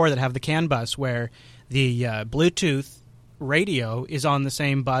about it before, that have the CAN bus where the Bluetooth radio is on the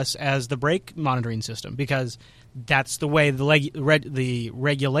same bus as the brake monitoring system because that's the way the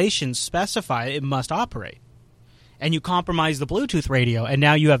regulations specify it must operate. And you compromise the Bluetooth radio, and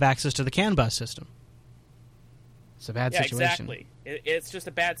now you have access to the CAN bus system. It's a bad situation. Exactly. It's just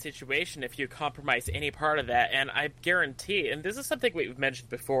a bad situation if you compromise any part of that. And I guarantee, and this is something we've mentioned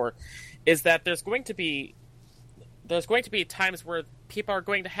before, is that there's going to be times where people are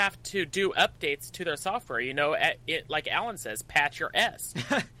going to have to do updates to their software. You know, like Alan says, patch your S.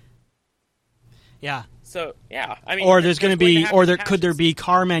 Yeah. So yeah, I mean, or there's going to be, or there could there be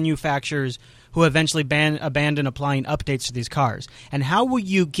car manufacturers who eventually abandon applying updates to these cars? And how will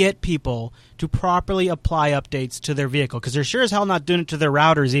you get people to properly apply updates to their vehicle? Because they're sure as hell not doing it to their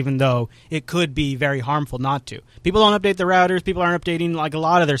routers, even though it could be very harmful not to. People don't update their routers. People aren't updating like a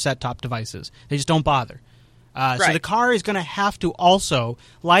lot of their set-top devices. They just don't bother. So the car is going to have to also,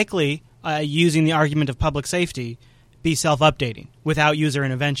 likely using the argument of public safety, be self-updating without user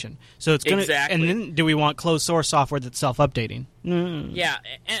intervention. So it's going to, and then do we want closed source software that's self-updating? Yeah,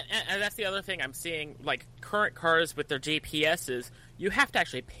 and that's the other thing I'm seeing. Like current cars with their GPSs, you have to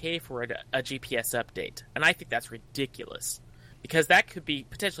actually pay for a GPS update, and I think that's ridiculous because that could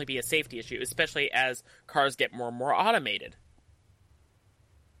potentially be a safety issue, especially as cars get more and more automated.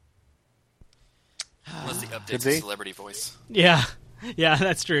 Unless the update's a celebrity voice. Yeah,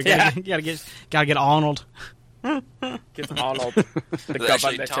 that's true. Yeah. Gotta get Arnold. Get Arnold. I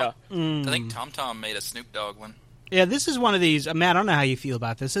think TomTom made a Snoop Dogg one. Yeah, this is one of these. Matt, I don't know how you feel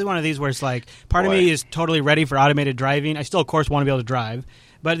about this. This is one of these where it's like, part of me is totally ready for automated driving. I still, of course, want to be able to drive.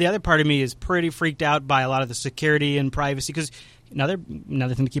 But the other part of me is pretty freaked out by a lot of the security and privacy. Because another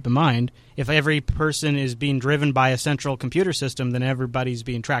thing to keep in mind, if every person is being driven by a central computer system, then everybody's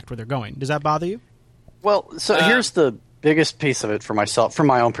being tracked where they're going. Does that bother you? Well, so here's the biggest piece of it for myself, from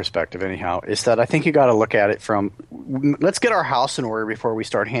my own perspective anyhow, is that I think you got to look at it from, let's get our house in order before we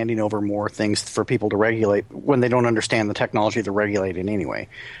start handing over more things for people to regulate when they don't understand the technology they're regulating anyway.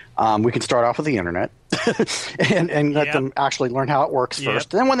 We can start off with the internet and let them actually learn how it works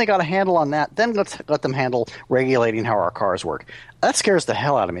first. Then when they got a handle on that, then let's let them handle regulating how our cars work. That scares the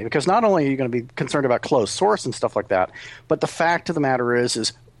hell out of me because not only are you going to be concerned about closed source and stuff like that, but the fact of the matter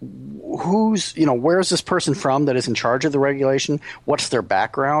is where's this person from that is in charge of the regulation? What's their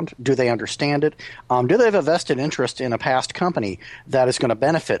background? Do they understand it? Do they have a vested interest in a past company that is going to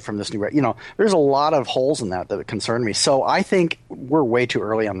benefit from this new? There's a lot of holes in that concern me. So I think we're way too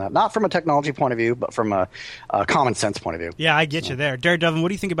early on that. Not from a technology point of view, but from a common sense point of view. Yeah, I get you there, Daredevil. What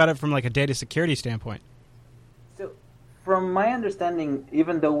do you think about it from like a data security standpoint? So, from my understanding,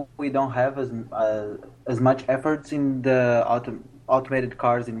 even though we don't have as much efforts in the automated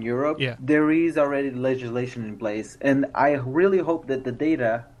cars in Europe, there is already legislation in place, and I really hope that the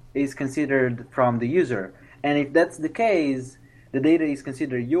data is considered from the user. And if that's the case, the data is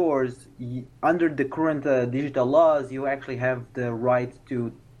considered yours. Under the current digital laws, you actually have the right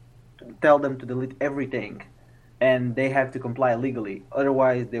to tell them to delete everything, and they have to comply legally.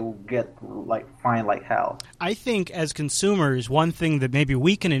 Otherwise, they will get fined like hell. I think as consumers, one thing that maybe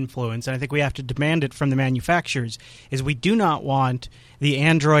we can influence, and I think we have to demand it from the manufacturers, is we do not want the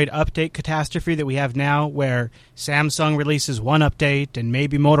Android update catastrophe that we have now, where Samsung releases one update and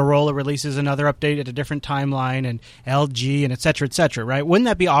maybe Motorola releases another update at a different timeline, and LG and et cetera, right? Wouldn't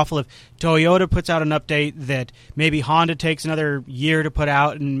that be awful if Toyota puts out an update that maybe Honda takes another year to put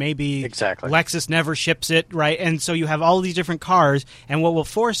out, and maybe Lexus never ships it, right? And so you have all these different cars, and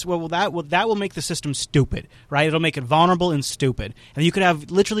that will make the system stupid, right? It'll make it vulnerable and stupid. And you could have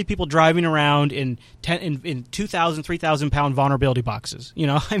literally people driving around in 2,000, 3,000 pound vulnerability boxes.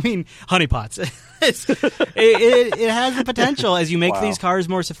 Honeypots. It has the potential as you make these cars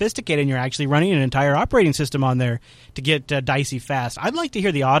more sophisticated and you're actually running an entire operating system on there to get dicey fast. I'd like to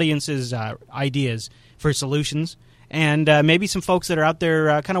hear the audience's ideas for solutions. And maybe some folks that are out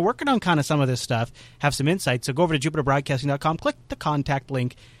there kind of working on kind of some of this stuff have some insights. So go over to JupiterBroadcasting.com, click the contact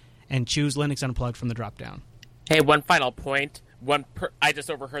link, and choose Linux Unplugged from the drop-down. Hey, one final point. I just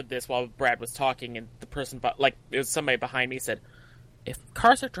overheard this while Brad was talking, and the person, it was somebody behind me, said, if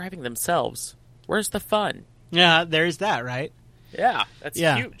cars are driving themselves, where's the fun? Yeah, there's that, right? Yeah, that's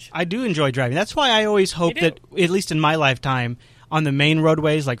huge. I do enjoy driving. That's why I always hope that, at least in my lifetime, on the main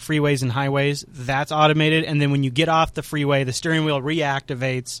roadways like freeways and highways, that's automated. And then when you get off the freeway, the steering wheel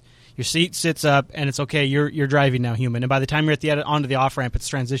reactivates, your seat sits up, and it's okay. You're driving now, human. And by the time you're onto the off ramp, it's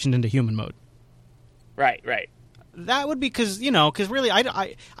transitioned into human mode. Right. That would be because really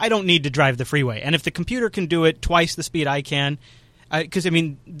I don't need to drive the freeway, and if the computer can do it twice the speed I can, because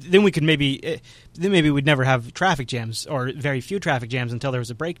then we could maybe we'd never have traffic jams or very few traffic jams until there was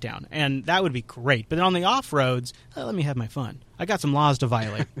a breakdown, and that would be great. But on the off roads, let me have my fun. I got some laws to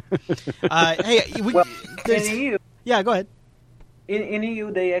violate. Yeah, go ahead. In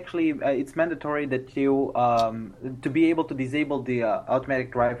EU, they actually it's mandatory that you to be able to disable the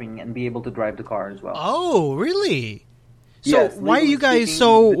automatic driving and be able to drive the car as well. Oh, really? So yes, why are you guys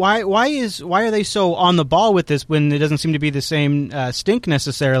so why are they so on the ball with this when it doesn't seem to be the same stink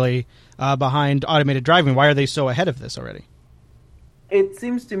necessarily behind automated driving? Why are they so ahead of this already? It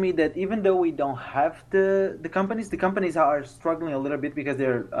seems to me that even though we don't have the companies are struggling a little bit because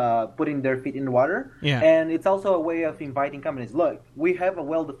they're putting their feet in the water. Yeah. And it's also a way of inviting companies. Look, we have a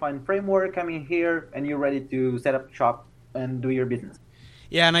well-defined framework coming here, and you're ready to set up shop and do your business.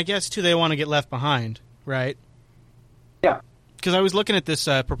 Yeah, and I guess, too, they want to get left behind, right? Yeah. Because I was looking at this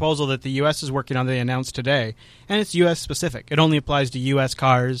proposal that the U.S. is working on, they announced today, and it's U.S. specific. It only applies to U.S.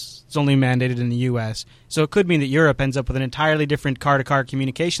 cars. It's only mandated in the U.S. So it could mean that Europe ends up with an entirely different car-to-car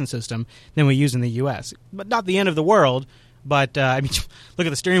communication system than we use in the U.S. But not the end of the world, but, look at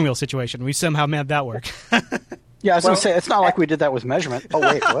the steering wheel situation. We somehow made that work. Yeah, I was going to say, it's not like we did that with measurement. Oh,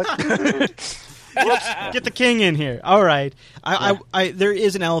 wait, what? Get the king in here. All right. There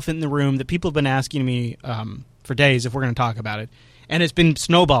is an elephant in the room that people have been asking me for days if we're going to talk about it, and it's been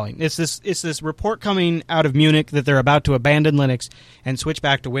snowballing. It's this report coming out of Munich that they're about to abandon Linux and switch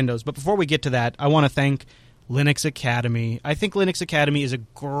back to Windows. But before we get to that, I want to thank Linux Academy. I think Linux Academy is a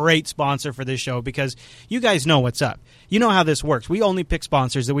great sponsor for this show because you guys know what's up. You know how this works. We only pick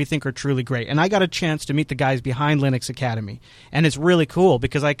sponsors that we think are truly great, and I got a chance to meet the guys behind Linux Academy, and it's really cool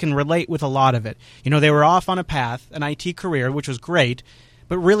because I can relate with a lot of it. They were off on a path, an IT career, which was great,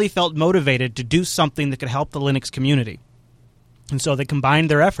 but really felt motivated to do something that could help the Linux community. And so they combined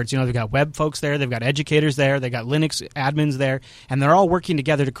their efforts. They've got web folks there, they've got educators there, they've got Linux admins there, and they're all working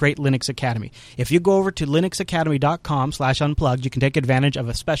together to create Linux Academy. If you go over to linuxacademy.com/unplugged, you can take advantage of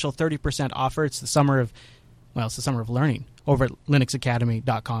a special 30% offer. It's the summer of learning over at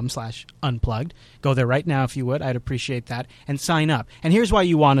linuxacademy.com/unplugged. Go there right now if you would. I'd appreciate that. And sign up. And here's why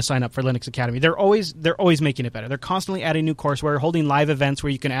you want to sign up for Linux Academy. They're always making it better. They're constantly adding new courseware, holding live events where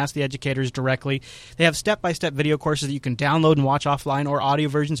you can ask the educators directly. They have step-by-step video courses that you can download and watch offline, or audio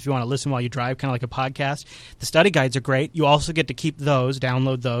versions if you want to listen while you drive, kind of like a podcast. The study guides are great. You also get to keep those,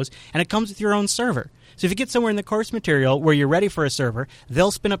 download those, and it comes with your own server. So if you get somewhere in the course material where you're ready for a server,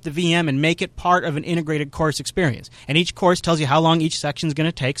 they'll spin up the VM and make it part of an integrated course experience. And each course tells you how long each section is going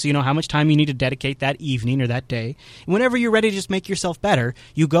to take, so you know how much time you need to dedicate that evening or that day. And whenever you're ready to just make yourself better,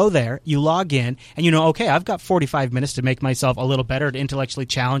 you go there, you log in, and okay, I've got 45 minutes to make myself a little better, to intellectually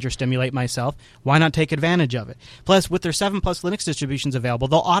challenge or stimulate myself. Why not take advantage of it? Plus, with their 7+ Linux distributions available,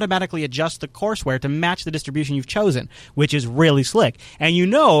 they'll automatically adjust the courseware to match the distribution you've chosen, which is really slick. And you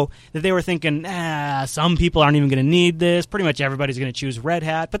know that they were thinking, some people aren't even going to need this. Pretty much everybody's going to choose Red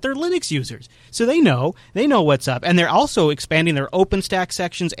Hat, but they're Linux users. So they know what's up. And they're also expanding their OpenStack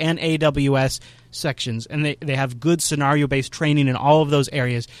sections and AWS sections. And they have good scenario-based training in all of those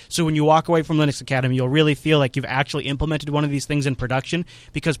areas. So when you walk away from Linux Academy, you'll really feel like you've actually implemented one of these things in production,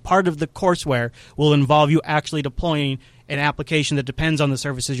 because part of the courseware will involve you actually deploying an application that depends on the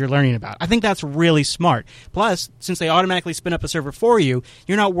services you're learning about. I think that's really smart. Plus, since they automatically spin up a server for you,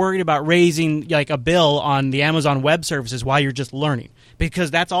 you're not worried about raising a bill on the Amazon Web Services while you're just learning, because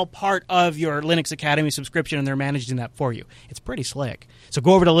that's all part of your Linux Academy subscription, and they're managing that for you. It's pretty slick. So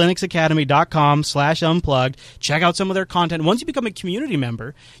go over to linuxacademy.com/unplugged. Check out some of their content. Once you become a community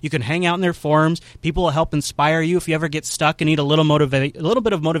member, you can hang out in their forums. People will help inspire you if you ever get stuck and need a little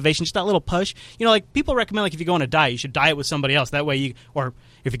bit of motivation, just that little push. People recommend, if you go on a diet, you should diet with somebody else. That way or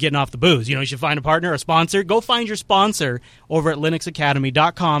if you're getting off the booze, you should find a partner, a sponsor. Go find your sponsor over at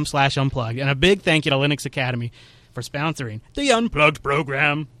linuxacademy.com/unplugged. And a big thank you to Linux Academy for sponsoring the Unplugged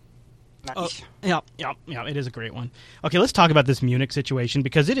program. Nice. Yeah, it is a great one. Okay, let's talk about this Munich situation,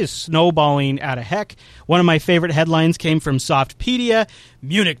 because it is snowballing out of heck. One of my favorite headlines came from Softpedia.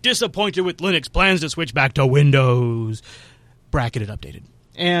 Munich disappointed with Linux, plans to switch back to Windows. Bracketed updated.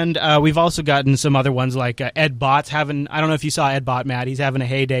 And we've also gotten some other ones like Ed Bott's having, I don't know if you saw Ed Bott, Matt, he's having a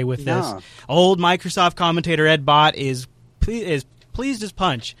heyday with this. Old Microsoft commentator Ed Bott is pleased as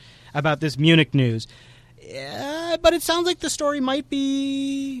punch about this Munich news. Yeah, but it sounds like the story might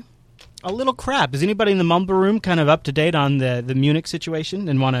be a little crap. Is anybody in the Mumble Room kind of up to date on the Munich situation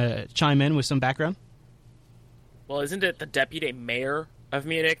and want to chime in with some background? Well, isn't it the deputy mayor of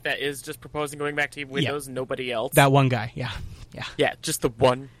Munich that is just proposing going back to Windows? Yeah. Nobody else. That one guy. Yeah. Just the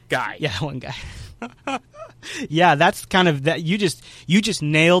one guy. Yeah, one guy. Yeah, that's kind of that. You just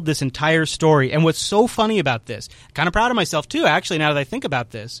nailed this entire story. And what's so funny about this? Kind of proud of myself too. Actually, now that I think about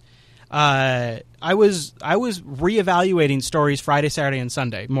this. I was reevaluating stories Friday, Saturday, and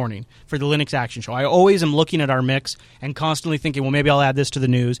Sunday morning for the Linux Action Show. I always am looking at our mix and constantly thinking, well, maybe I'll add this to the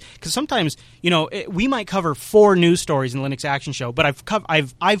news, because sometimes we might cover 4 news stories in the Linux Action Show, but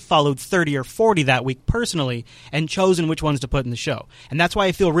I've followed 30 or 40 that week personally and chosen which ones to put in the show, and that's why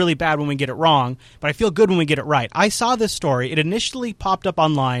I feel really bad when we get it wrong, but I feel good when we get it right. I saw this story; it initially popped up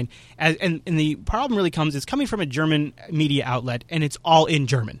online, and the problem really it's coming from a German media outlet, and it's all in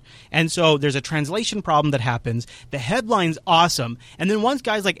German, and so there's a translation problem that happens. The headline's awesome, and then once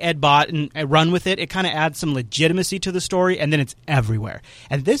guys like Ed Bott and run with it, it kind of adds some legitimacy to the story, and then it's everywhere.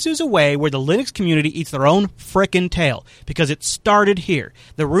 And this is a way where the Linux community eats their own frickin' tail, because it started here.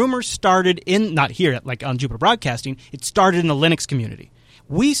 The rumor started not here, like on Jupiter Broadcasting, it started in the Linux community.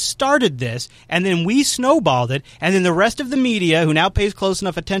 We started this, and then we snowballed it, and then the rest of the media, who now pays close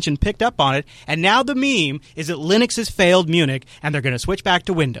enough attention, picked up on it, and now the meme is that Linux has failed Munich, and they're going to switch back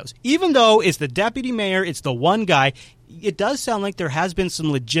to Windows. Even though it's the deputy mayor, it's the one guy, it does sound like there has been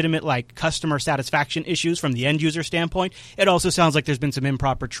some legitimate customer satisfaction issues from the end user standpoint. It also sounds like there's been some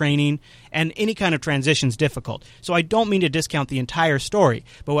improper training, and any kind of transition is difficult. So I don't mean to discount the entire story,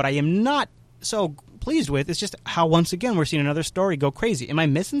 but what I am not so pleased with is just how once again we're seeing another story go crazy. Am I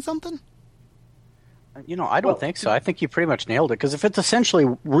missing something? I don't think so. I think you pretty much nailed it, because if it's essentially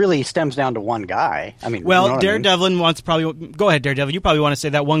really stems down to one guy, Daredevil wants probably go ahead, Daredevil. You probably want to say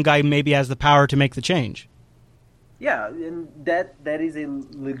that one guy maybe has the power to make the change. Yeah, and that is a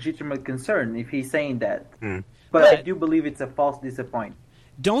legitimate concern if he's saying that. But I do believe it's a false disappointment.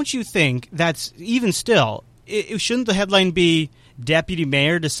 Don't you think that's even still? Shouldn't the headline be Deputy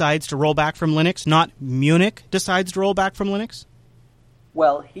Mayor decides to roll back from Linux, not Munich decides to roll back from Linux?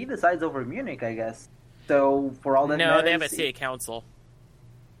 Well, he decides over Munich, I guess. So for all that matters, they have a city council.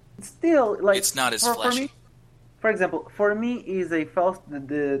 Still, it's not as flashy. For example, for me, is a false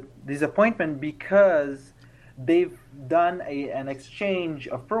the disappointment because they've done an exchange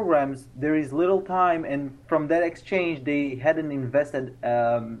of programs. There is little time, and from that exchange, they hadn't invested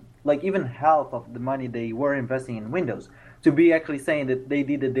even half of the money they were investing in Windows. To be actually saying that they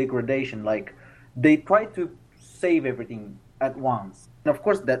did a degradation, they tried to save everything at once, and of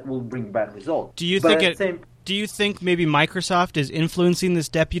course that will bring bad results. Do you think maybe Microsoft is influencing this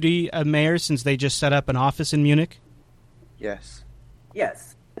deputy mayor since they just set up an office in Munich? Yes.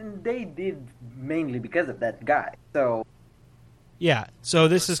 Yes, and they did mainly because of that guy. So. Yeah. So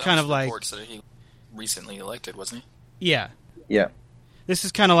this is kind of like reports that he recently elected, wasn't he? Yeah. Yeah. This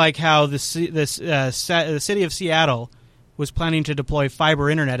is kind of like how the city of Seattle was planning to deploy fiber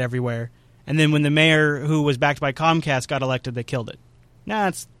internet everywhere, and then when the mayor, who was backed by Comcast, got elected, they killed it. Now,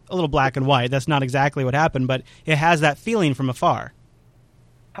 it's a little black and white. That's not exactly what happened, but it has that feeling from afar.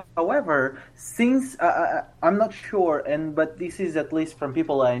 However, since I'm not sure, but this is at least from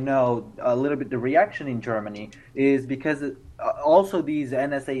people I know, a little bit the reaction in Germany is because also these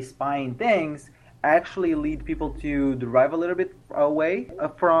NSA spying things actually lead people to derive a little bit away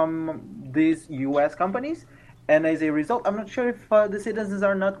from these U.S. companies. And as a result, I'm not sure if the citizens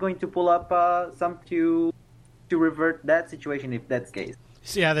are not going to pull up some to revert that situation if that's the case.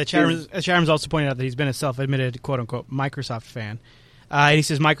 So yeah, the chat room's also pointed out that he's been a self-admitted, quote-unquote, Microsoft fan. And he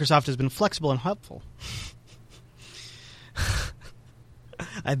says Microsoft has been flexible and helpful.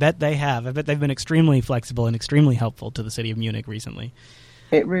 I bet they have. I bet they've been extremely flexible and extremely helpful to the city of Munich recently.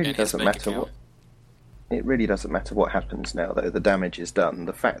 It really doesn't matter what. It really doesn't matter what happens now, though. The damage is done.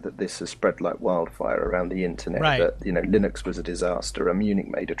 The fact that this has spread like wildfire around the internet, that Linux was a disaster, and Munich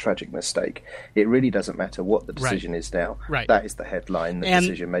made a tragic mistake. It really doesn't matter what the decision is now. Right. That is the headline that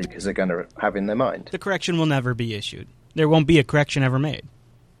decision makers are going to have in their mind. The correction will never be issued. There won't be a correction ever made.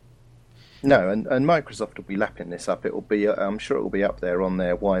 No, and Microsoft will be lapping this up. It will be, I'm sure it will be up there on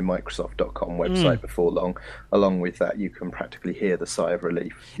their whymicrosoft.com website before long. Along with that, you can practically hear the sigh of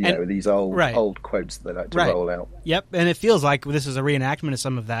relief. You know, these old quotes that they like to roll out. Yep, and it feels like this is a reenactment of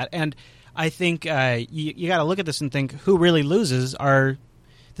some of that. And I think you got to look at this and think who really loses are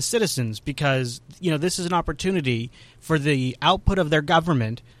the citizens, because this is an opportunity for the output of their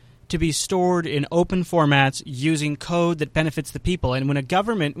government to be stored in open formats using code that benefits the people. And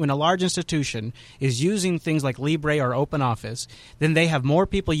when a large institution is using things like Libre or OpenOffice, then they have more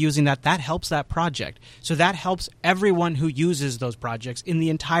people using that. That helps that project. So that helps everyone who uses those projects in the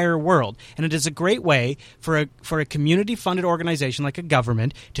entire world. And it is a great way for a community-funded organization like a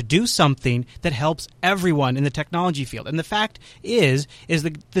government to do something that helps everyone in the technology field. And the fact is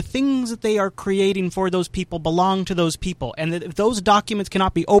the things that they are creating for those people belong to those people. And that if those documents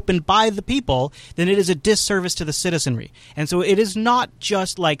cannot be opened by the people, then it is a disservice to the citizenry. And so it is not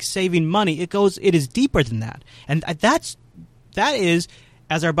just like saving money. It is deeper than that. And that is,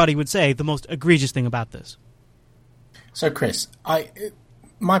 as our buddy would say, the most egregious thing about this. So, Chris,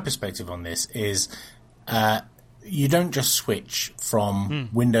 my perspective on this is you don't just switch from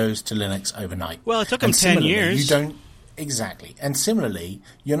Windows to Linux overnight. Well, it took them 10 years. You don't. Exactly. And similarly,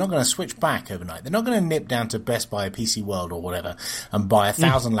 you're not going to switch back overnight. They're not going to nip down to Best Buy, PC World or whatever and buy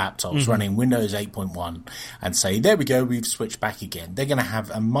 1,000 laptops running Windows 8.1 and say, there we go, we've switched back again. They're going to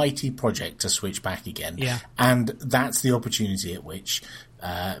have a mighty project to switch back again. Yeah. And that's the opportunity at which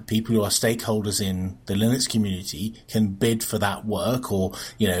people who are stakeholders in the Linux community can bid for that work or,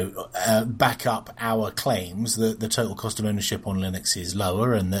 back up our claims that the total cost of ownership on Linux is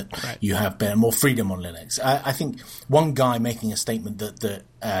lower and that you have more freedom on Linux. I think one guy making a statement that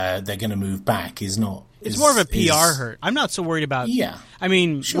they're going to move back is not... It's more of a PR hurt. I'm not so worried about... Yeah. I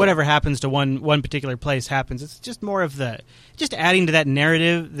mean, whatever happens to one particular place happens. It's just more of just adding to that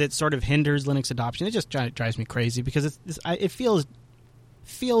narrative that sort of hinders Linux adoption. It just drives me crazy because it feels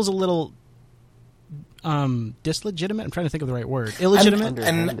a little dislegitimate. I'm trying to think of the right word. Illegitimate.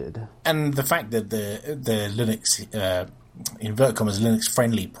 And the fact that the Linux, invert commas,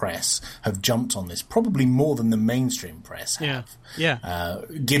 Linux-friendly press have jumped on this probably more than the mainstream press have.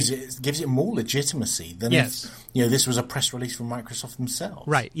 Gives it more legitimacy than if this was a press release from Microsoft themselves.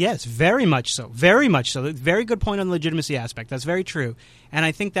 Right. Yes. Very much so. Very much so. Very good point on the legitimacy aspect. That's very true. And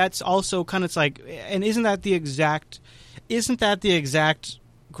I think that's also kind of like. And isn't that the exact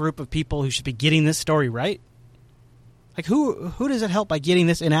group of people who should be getting this story right? Like who does it help by getting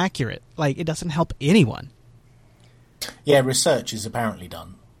this inaccurate? Like it doesn't help anyone. Yeah, research is apparently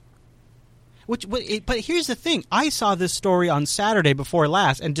done. But here's the thing. I saw this story on Saturday before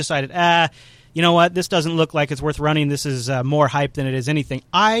last and decided, you know what? This doesn't look like it's worth running. This is more hype than it is anything.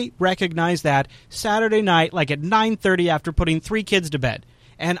 I recognized that Saturday night, like at 9:30 after putting 3 kids to bed.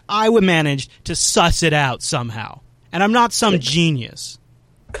 And I managed to suss it out somehow. And I'm not some genius.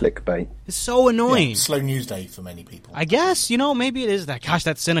 Clickbait. It's so annoying. Yeah, slow news day for many people. I guess, maybe it is that. Gosh,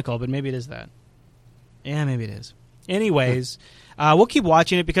 that's cynical, but maybe it is that. Yeah, maybe it is. Anyways, we'll keep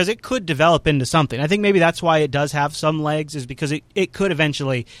watching it because it could develop into something. I think maybe that's why it does have some legs, is because it could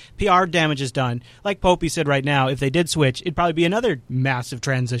eventually, PR damage is done. Like Popey said right now, if they did switch, it'd probably be another massive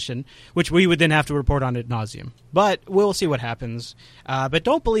transition, which we would then have to report on ad nauseum. But we'll see what happens. But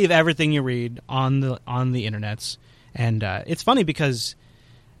don't believe everything you read on the internets. And it's funny because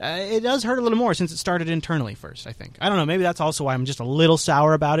it does hurt a little more since it started internally first, I think. I don't know. Maybe that's also why I'm just a little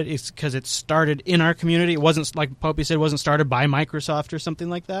sour about it. It's because it started in our community. It wasn't, like Popey said, it wasn't started by Microsoft or something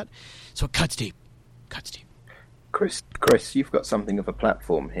like that. So it cuts deep. Chris, you've got something of a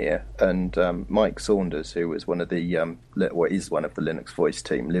platform here. And Mike Saunders, who was one of the Linux Voice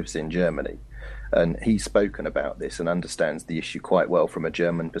team, lives in Germany. And he's spoken about this and understands the issue quite well from a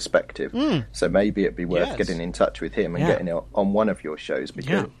German perspective. So maybe it'd be worth getting in touch with him and getting it on one of your shows,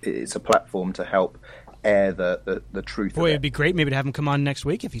 because it's a platform to help air the truth. Boy, it'd be great maybe to have him come on next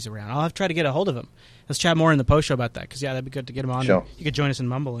week if he's around. I'll have to try to get a hold of him. Let's chat more in the post show about that, because that'd be good to get him on. Sure. You could join us in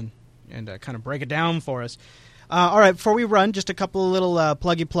Mumble and kind of break it down for us. All right, before we run, just a couple of little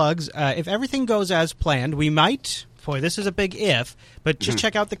pluggy plugs. If everything goes as planned, we might... Boy, this is a big if, but just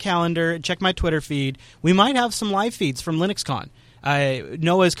check out the calendar, check my Twitter feed. We might have some live feeds from LinuxCon.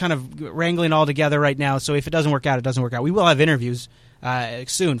 Noah's kind of wrangling all together right now, so if it doesn't work out, it doesn't work out. We will have interviews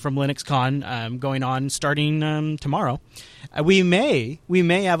soon from LinuxCon going on starting tomorrow. We may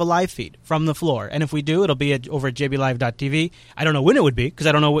have a live feed from the floor, and if we do, it'll be over at jblive.tv. I don't know when it would be, because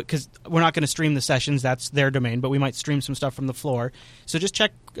I don't know, because we're not going to stream the sessions. That's their domain, but we might stream some stuff from the floor. So just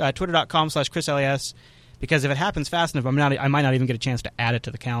check twitter.com/ChrisLAS. Because if it happens fast enough, I might not even get a chance to add it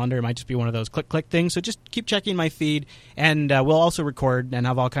to the calendar. It might just be one of those click things. So just keep checking my feed, and we'll also record and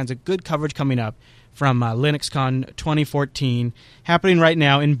have all kinds of good coverage coming up from LinuxCon 2014, happening right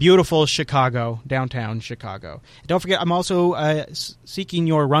now in beautiful Chicago, downtown Chicago. Don't forget, I'm also seeking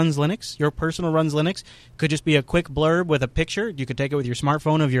your Runs Linux, your personal Runs Linux. Could just be a quick blurb with a picture. You could take it with your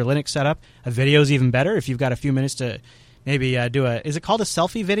smartphone of your Linux setup. A video is even better if you've got a few minutes to maybe do is it called a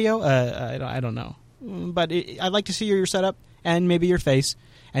selfie video? I don't know. but I'd like to see your setup and maybe your face.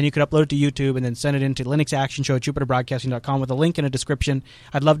 And you could upload it to YouTube and then send it into Linux Action Show at JupiterBroadcasting.com with a link in a description.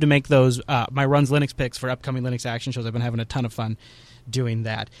 I'd love to make those my Runs Linux picks for upcoming Linux Action Shows. I've been having a ton of fun doing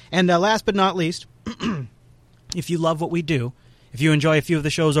that. And last but not least, if you love what we do, if you enjoy a few of the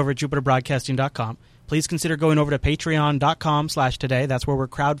shows over at JupiterBroadcasting.com, please consider going over to Patreon.com/today. That's where we're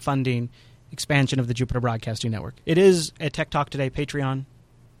crowdfunding expansion of the Jupiter Broadcasting Network. It is a Tech Talk Today Patreon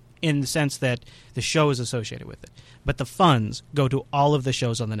in the sense that the show is associated with it. But the funds go to all of the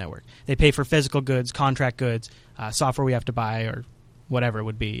shows on the network. They pay for physical goods, contract goods, software we have to buy, or whatever it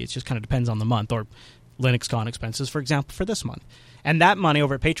would be. It just kind of depends on the month, or LinuxCon expenses, for example, for this month. And that money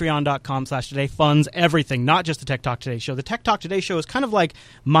over at patreon.com/today funds everything, not just the Tech Talk Today show. The Tech Talk Today show is kind of like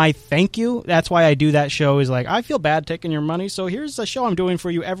my thank you. That's why I do that show, is like, I feel bad taking your money, so here's a show I'm doing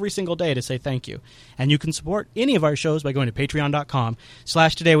for you every single day to say thank you. And you can support any of our shows by going to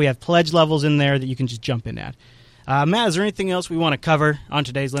patreon.com/today. We have pledge levels in there that you can just jump in at. Matt, is there anything else we want to cover on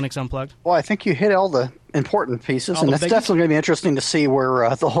today's Linux Unplugged? Well, I think you hit all the important pieces, and it's definitely going to be interesting to see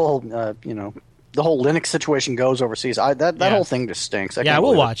where the whole, the whole Linux situation goes overseas. That whole thing just stinks.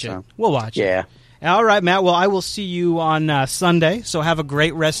 We'll watch it. We'll watch it. Yeah. All right, Matt. Well, I will see you on Sunday, so have a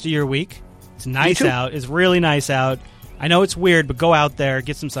great rest of your week. It's nice out. It's really nice out. I know it's weird, but go out there,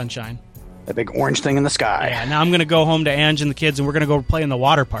 get some sunshine. That big orange thing in the sky. Yeah, now I'm going to go home to Ange and the kids, and we're going to go play in the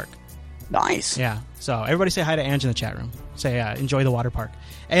water park. Nice. Yeah. So everybody say hi to Ange in the chat room. Say enjoy the water park.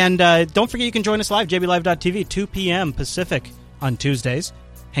 And don't forget you can join us live, jblive.tv, 2 p.m. Pacific on Tuesdays.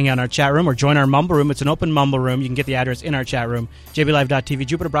 Hang out in our chat room or join our Mumble room. It's an open Mumble room. You can get the address in our chat room, jblive.tv,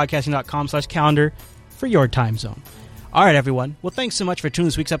 jupiterbroadcasting.com/calendar for your time zone. All right, everyone. Well, thanks so much for tuning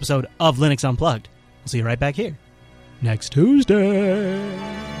this week's episode of Linux Unplugged. We'll see you right back here next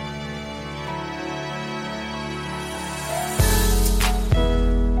Tuesday.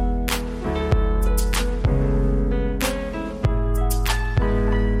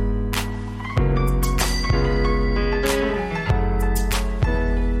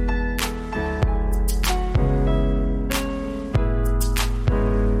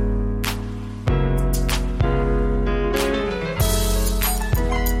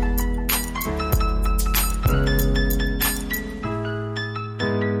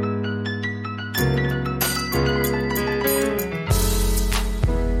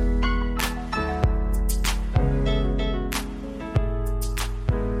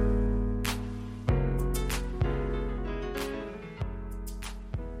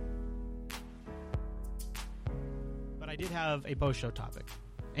 A post-show topic,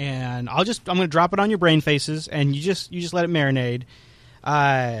 and I'm going to drop it on your brain faces, and you just let it marinate.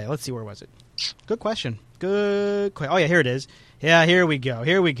 Let's see, where was it? Good question. Oh yeah, here it is. Yeah, here we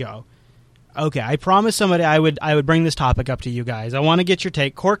go. Okay, I promised somebody I would bring this topic up to you guys. I want to get your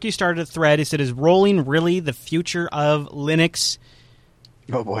take. Corky started a thread. He said, "Is rolling really the future of Linux?"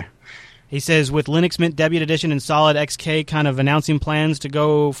 Oh boy. He says, with Linux Mint Debian Edition and Solid XK kind of announcing plans to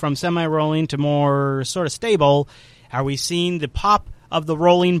go from semi-rolling to more sort of stable, are we seeing the pop of the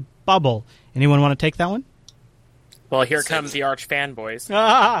rolling bubble? Anyone want to take that one? Well, here comes the arch fanboys.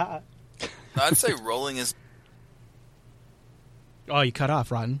 I'd say rolling is... Oh, you cut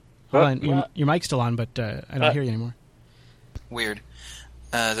off, Rotten. Hold on. Your mic's still on, but I don't hear you anymore. Weird.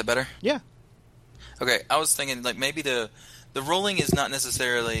 Is that better? Yeah. Okay, I was thinking like maybe the rolling is not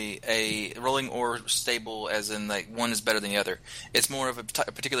necessarily a rolling or stable as in like one is better than the other. It's more of a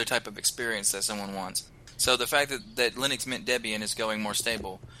particular type of experience that someone wants. So the fact that Linux Mint Debian is going more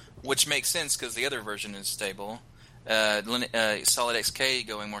stable, which makes sense because the other version is stable, Solid XK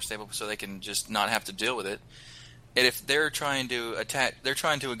going more stable so they can just not have to deal with it. And if they're trying to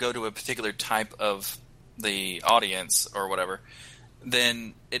go to a particular type of the audience or whatever,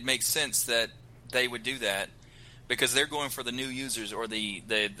 then it makes sense that they would do that because they're going for the new users or the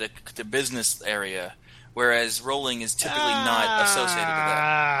business area, whereas rolling is typically not associated with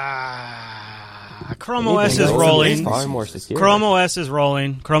that. Chrome OS is rolling. Chrome OS is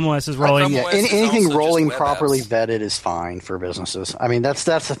rolling. Chrome OS is rolling. Yeah, anything rolling properly vetted is fine for businesses. I mean, that's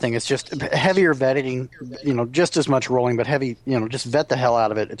the thing. It's just heavier vetting, just as much rolling, but heavy, just vet the hell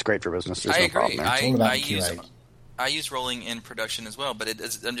out of it. It's great for business. There's I no agree. problem. I use rolling in production as well, but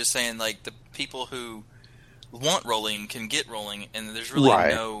I'm just saying, like, the people who want rolling can get rolling, and there's really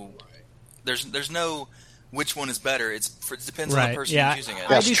there's no which one is better. It depends on the person who's using it.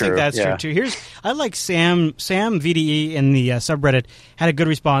 I do think that's true too. I like Sam VDE in the subreddit had a good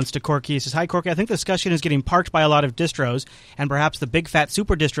response to Corky. He says, "Hi Corky, I think the discussion is getting parked by a lot of distros, and perhaps the big fat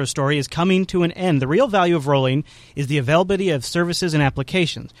super distro story is coming to an end. The real value of rolling is the availability of services and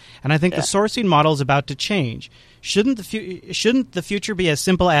applications, and I think the sourcing model is about to change. Shouldn't the future be as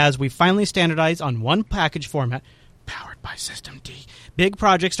simple as we finally standardize on one package format, powered by Systemd? Big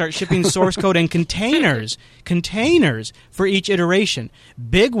projects start shipping source code and containers for each iteration.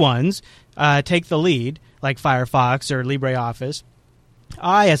 Big ones take the lead, like Firefox or LibreOffice.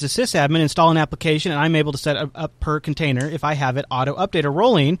 I, as a sysadmin, install an application, and I'm able to set up per container, if I have it, auto-update or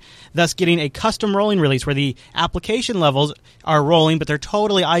rolling, thus getting a custom rolling release where the application levels are rolling, but they're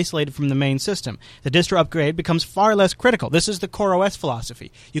totally isolated from the main system. The distro upgrade becomes far less critical. This is the CoreOS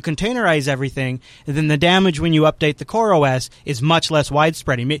philosophy. You containerize everything, and then the damage when you update the CoreOS is much less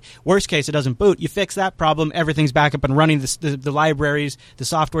widespread. Worst case, it doesn't boot. You fix that problem, everything's back up and running. The libraries, the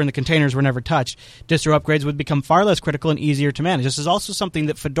software, and the containers were never touched. Distro upgrades would become far less critical and easier to manage. This is also something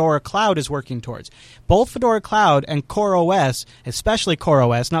that Fedora Cloud is working towards. Both Fedora Cloud and CoreOS, especially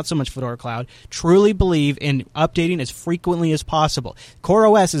CoreOS, not so much Fedora Cloud, truly believe in updating as frequently as possible.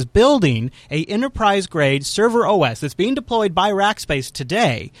 CoreOS is building a enterprise-grade server OS that's being deployed by Rackspace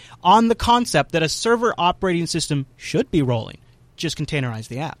today on the concept that a server operating system should be rolling. Just containerize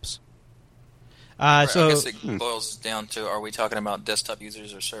the apps. So I guess it boils down to, are we talking about desktop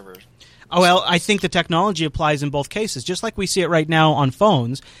users or servers? Oh, well, I think the technology applies in both cases. Just like we see it right now on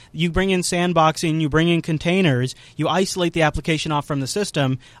phones, you bring in sandboxing, you bring in containers, you isolate the application off from the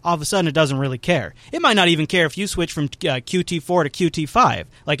system, all of a sudden it doesn't really care. It might not even care if you switch from Qt4 to Qt5.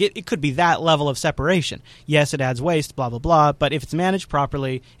 Like, it could be that level of separation. Yes, it adds waste, blah, blah, blah, but if it's managed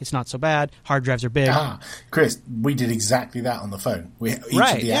properly, it's not so bad. Hard drives are big. Chris, we did exactly that on the phone. Each of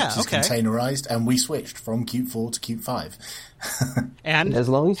the apps is containerized, and we switched from Qt4 to Qt5. And as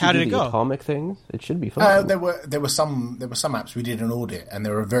long as you how do did it go? Atomic things, it should be fine. There were some apps we did an audit, and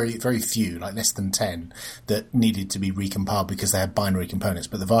there were very very few, like less than 10, that needed to be recompiled because they had binary components.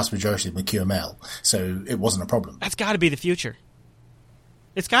 But the vast majority of them were QML, so it wasn't a problem. That's got to be the future.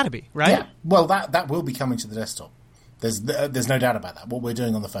 It's got to be, right? Yeah. Well, that will be coming to the desktop. There's no doubt about that. What we're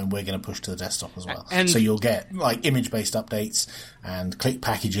doing on the phone, we're going to push to the desktop as well. So you'll get like image-based updates and click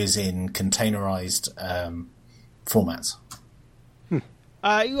packages in containerized formats.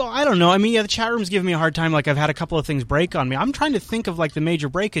 I don't know. I mean, the chat room's giving me a hard time. Like, I've had a couple of things break on me. I'm trying to think of like the major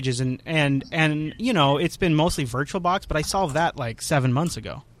breakages, and you know, it's been mostly VirtualBox, but I solved that like 7 months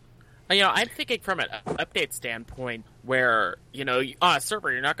ago. You know, I'm thinking from an update standpoint, where on a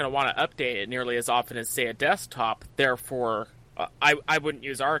server you're not going to want to update it nearly as often as say a desktop. Therefore, I wouldn't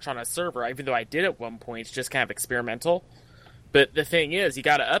use Arch on a server, even though I did at one point. It's just kind of experimental. But the thing is, you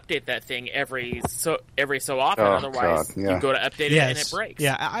got to update that thing every so often. Otherwise, you go to update it and it breaks.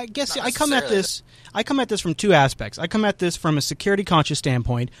 Yeah, I guess I come at this from two aspects. I come at this from a security conscious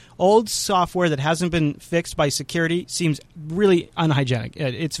standpoint. Old software that hasn't been fixed by security seems really unhygienic.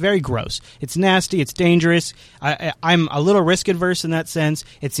 It's very gross. It's nasty. It's dangerous. I'm a little risk adverse in that sense.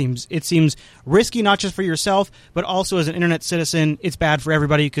 It seems risky not just for yourself, but also as an internet citizen. It's bad for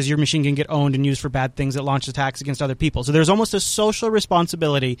everybody because your machine can get owned and used for bad things that launch attacks against other people. So there's almost a social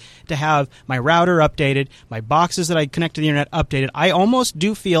responsibility to have my router updated, my boxes that I connect to the internet updated. I almost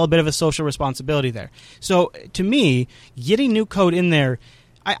do feel a bit of a social responsibility there. So to me, getting new code in there,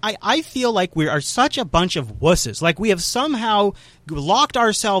 I feel like we are such a bunch of wusses. Like, we have somehow locked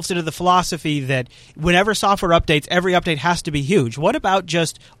ourselves into the philosophy that whenever software updates, every update has to be huge. What about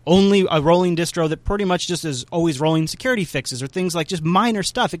just only a rolling distro that pretty much just is always rolling security fixes or things like just minor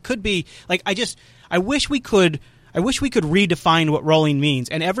stuff? It could be like, I wish we could redefine what rolling means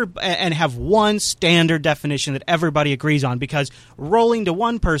and have one standard definition that everybody agrees on, because rolling to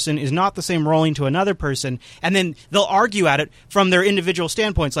one person is not the same rolling to another person, and then they'll argue at it from their individual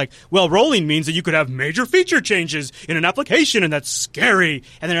standpoints like, well, rolling means that you could have major feature changes in an application, and that's scary.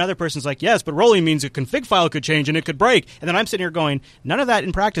 And then another person's like, yes, but rolling means a config file could change and it could break. And then I'm sitting here going, none of that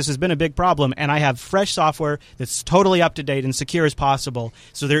in practice has been a big problem, and I have fresh software that's totally up to date and secure as possible.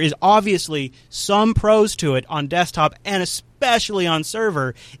 So there is obviously some pros to it on desktop and especially on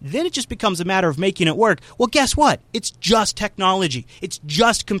server. Then it just becomes a matter of making it work. Well, guess what? It's just technology. It's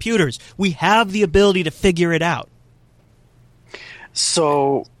just computers. We have the ability to figure it out.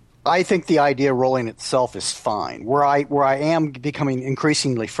 So I think the idea of rolling itself is fine. Where I am becoming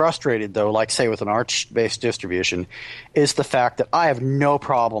increasingly frustrated, though, like say with an Arch-based distribution, is the fact that I have no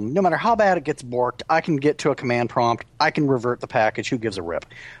problem. No matter how bad it gets borked, I can get to a command prompt. I can revert the package. Who gives a rip?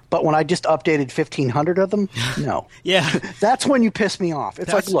 But when I just updated 1,500 of them, no. Yeah. That's when you piss me off.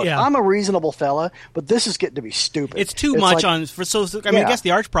 It's look, I'm a reasonable fella, but this is getting to be stupid. It's too much I guess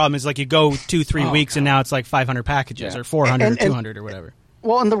the Arch problem is like you go 2-3 weeks and now it's like 500 packages or 400 or 200 or whatever.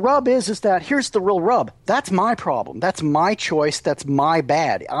 Well, and the rub is that here's the real rub. That's my problem. That's my choice. That's my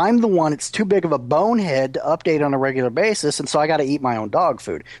bad. I'm the one that's too big of a bonehead to update on a regular basis, and so I got to eat my own dog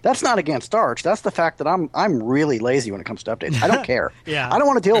food. That's not against Arch. That's the fact that I'm really lazy when it comes to updates. I don't care. Yeah. I don't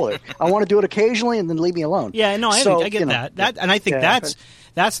want to deal with it. I want to do it occasionally and then leave me alone. Yeah, no, I get that. And I think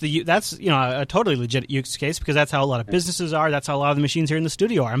that's a totally legit use case because that's how a lot of businesses are. That's how a lot of the machines here in the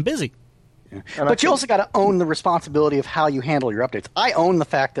studio are. I'm busy. Yeah. But you also got to own the responsibility of how you handle your updates. I own the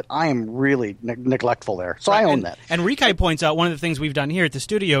fact that I am really neglectful there, so I own that. And Rikai points out one of the things we've done here at the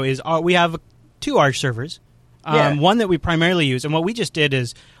studio is we have 2 Arch servers, one that we primarily use, and what we just did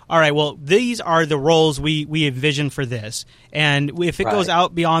is, all right, well, these are the roles we envision for this, and if it goes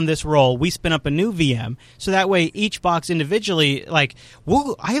out beyond this role, we spin up a new VM, so that way each box individually, I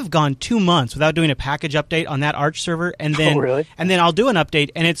have gone 2 months without doing a package update on that Arch server, and then and then I'll do an update,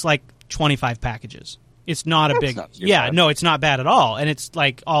 and it's like 25 packages. It's not a big... no, it's not bad at all. And it's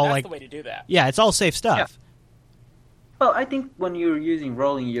like all That's the way to do that. Yeah, it's all safe stuff. Yeah. Well, I think when you're using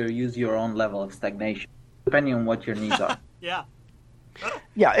rolling, you use your own level of stagnation, depending on what your needs are. Yeah.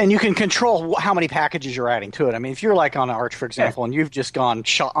 Yeah, and you can control how many packages you're adding to it. I mean, if you're like on Arch, for example, and you've just gone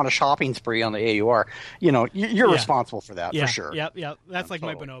on a shopping spree on the AUR, you're responsible for that, for sure. Yep. That's like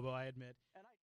my Bonobo, I admit.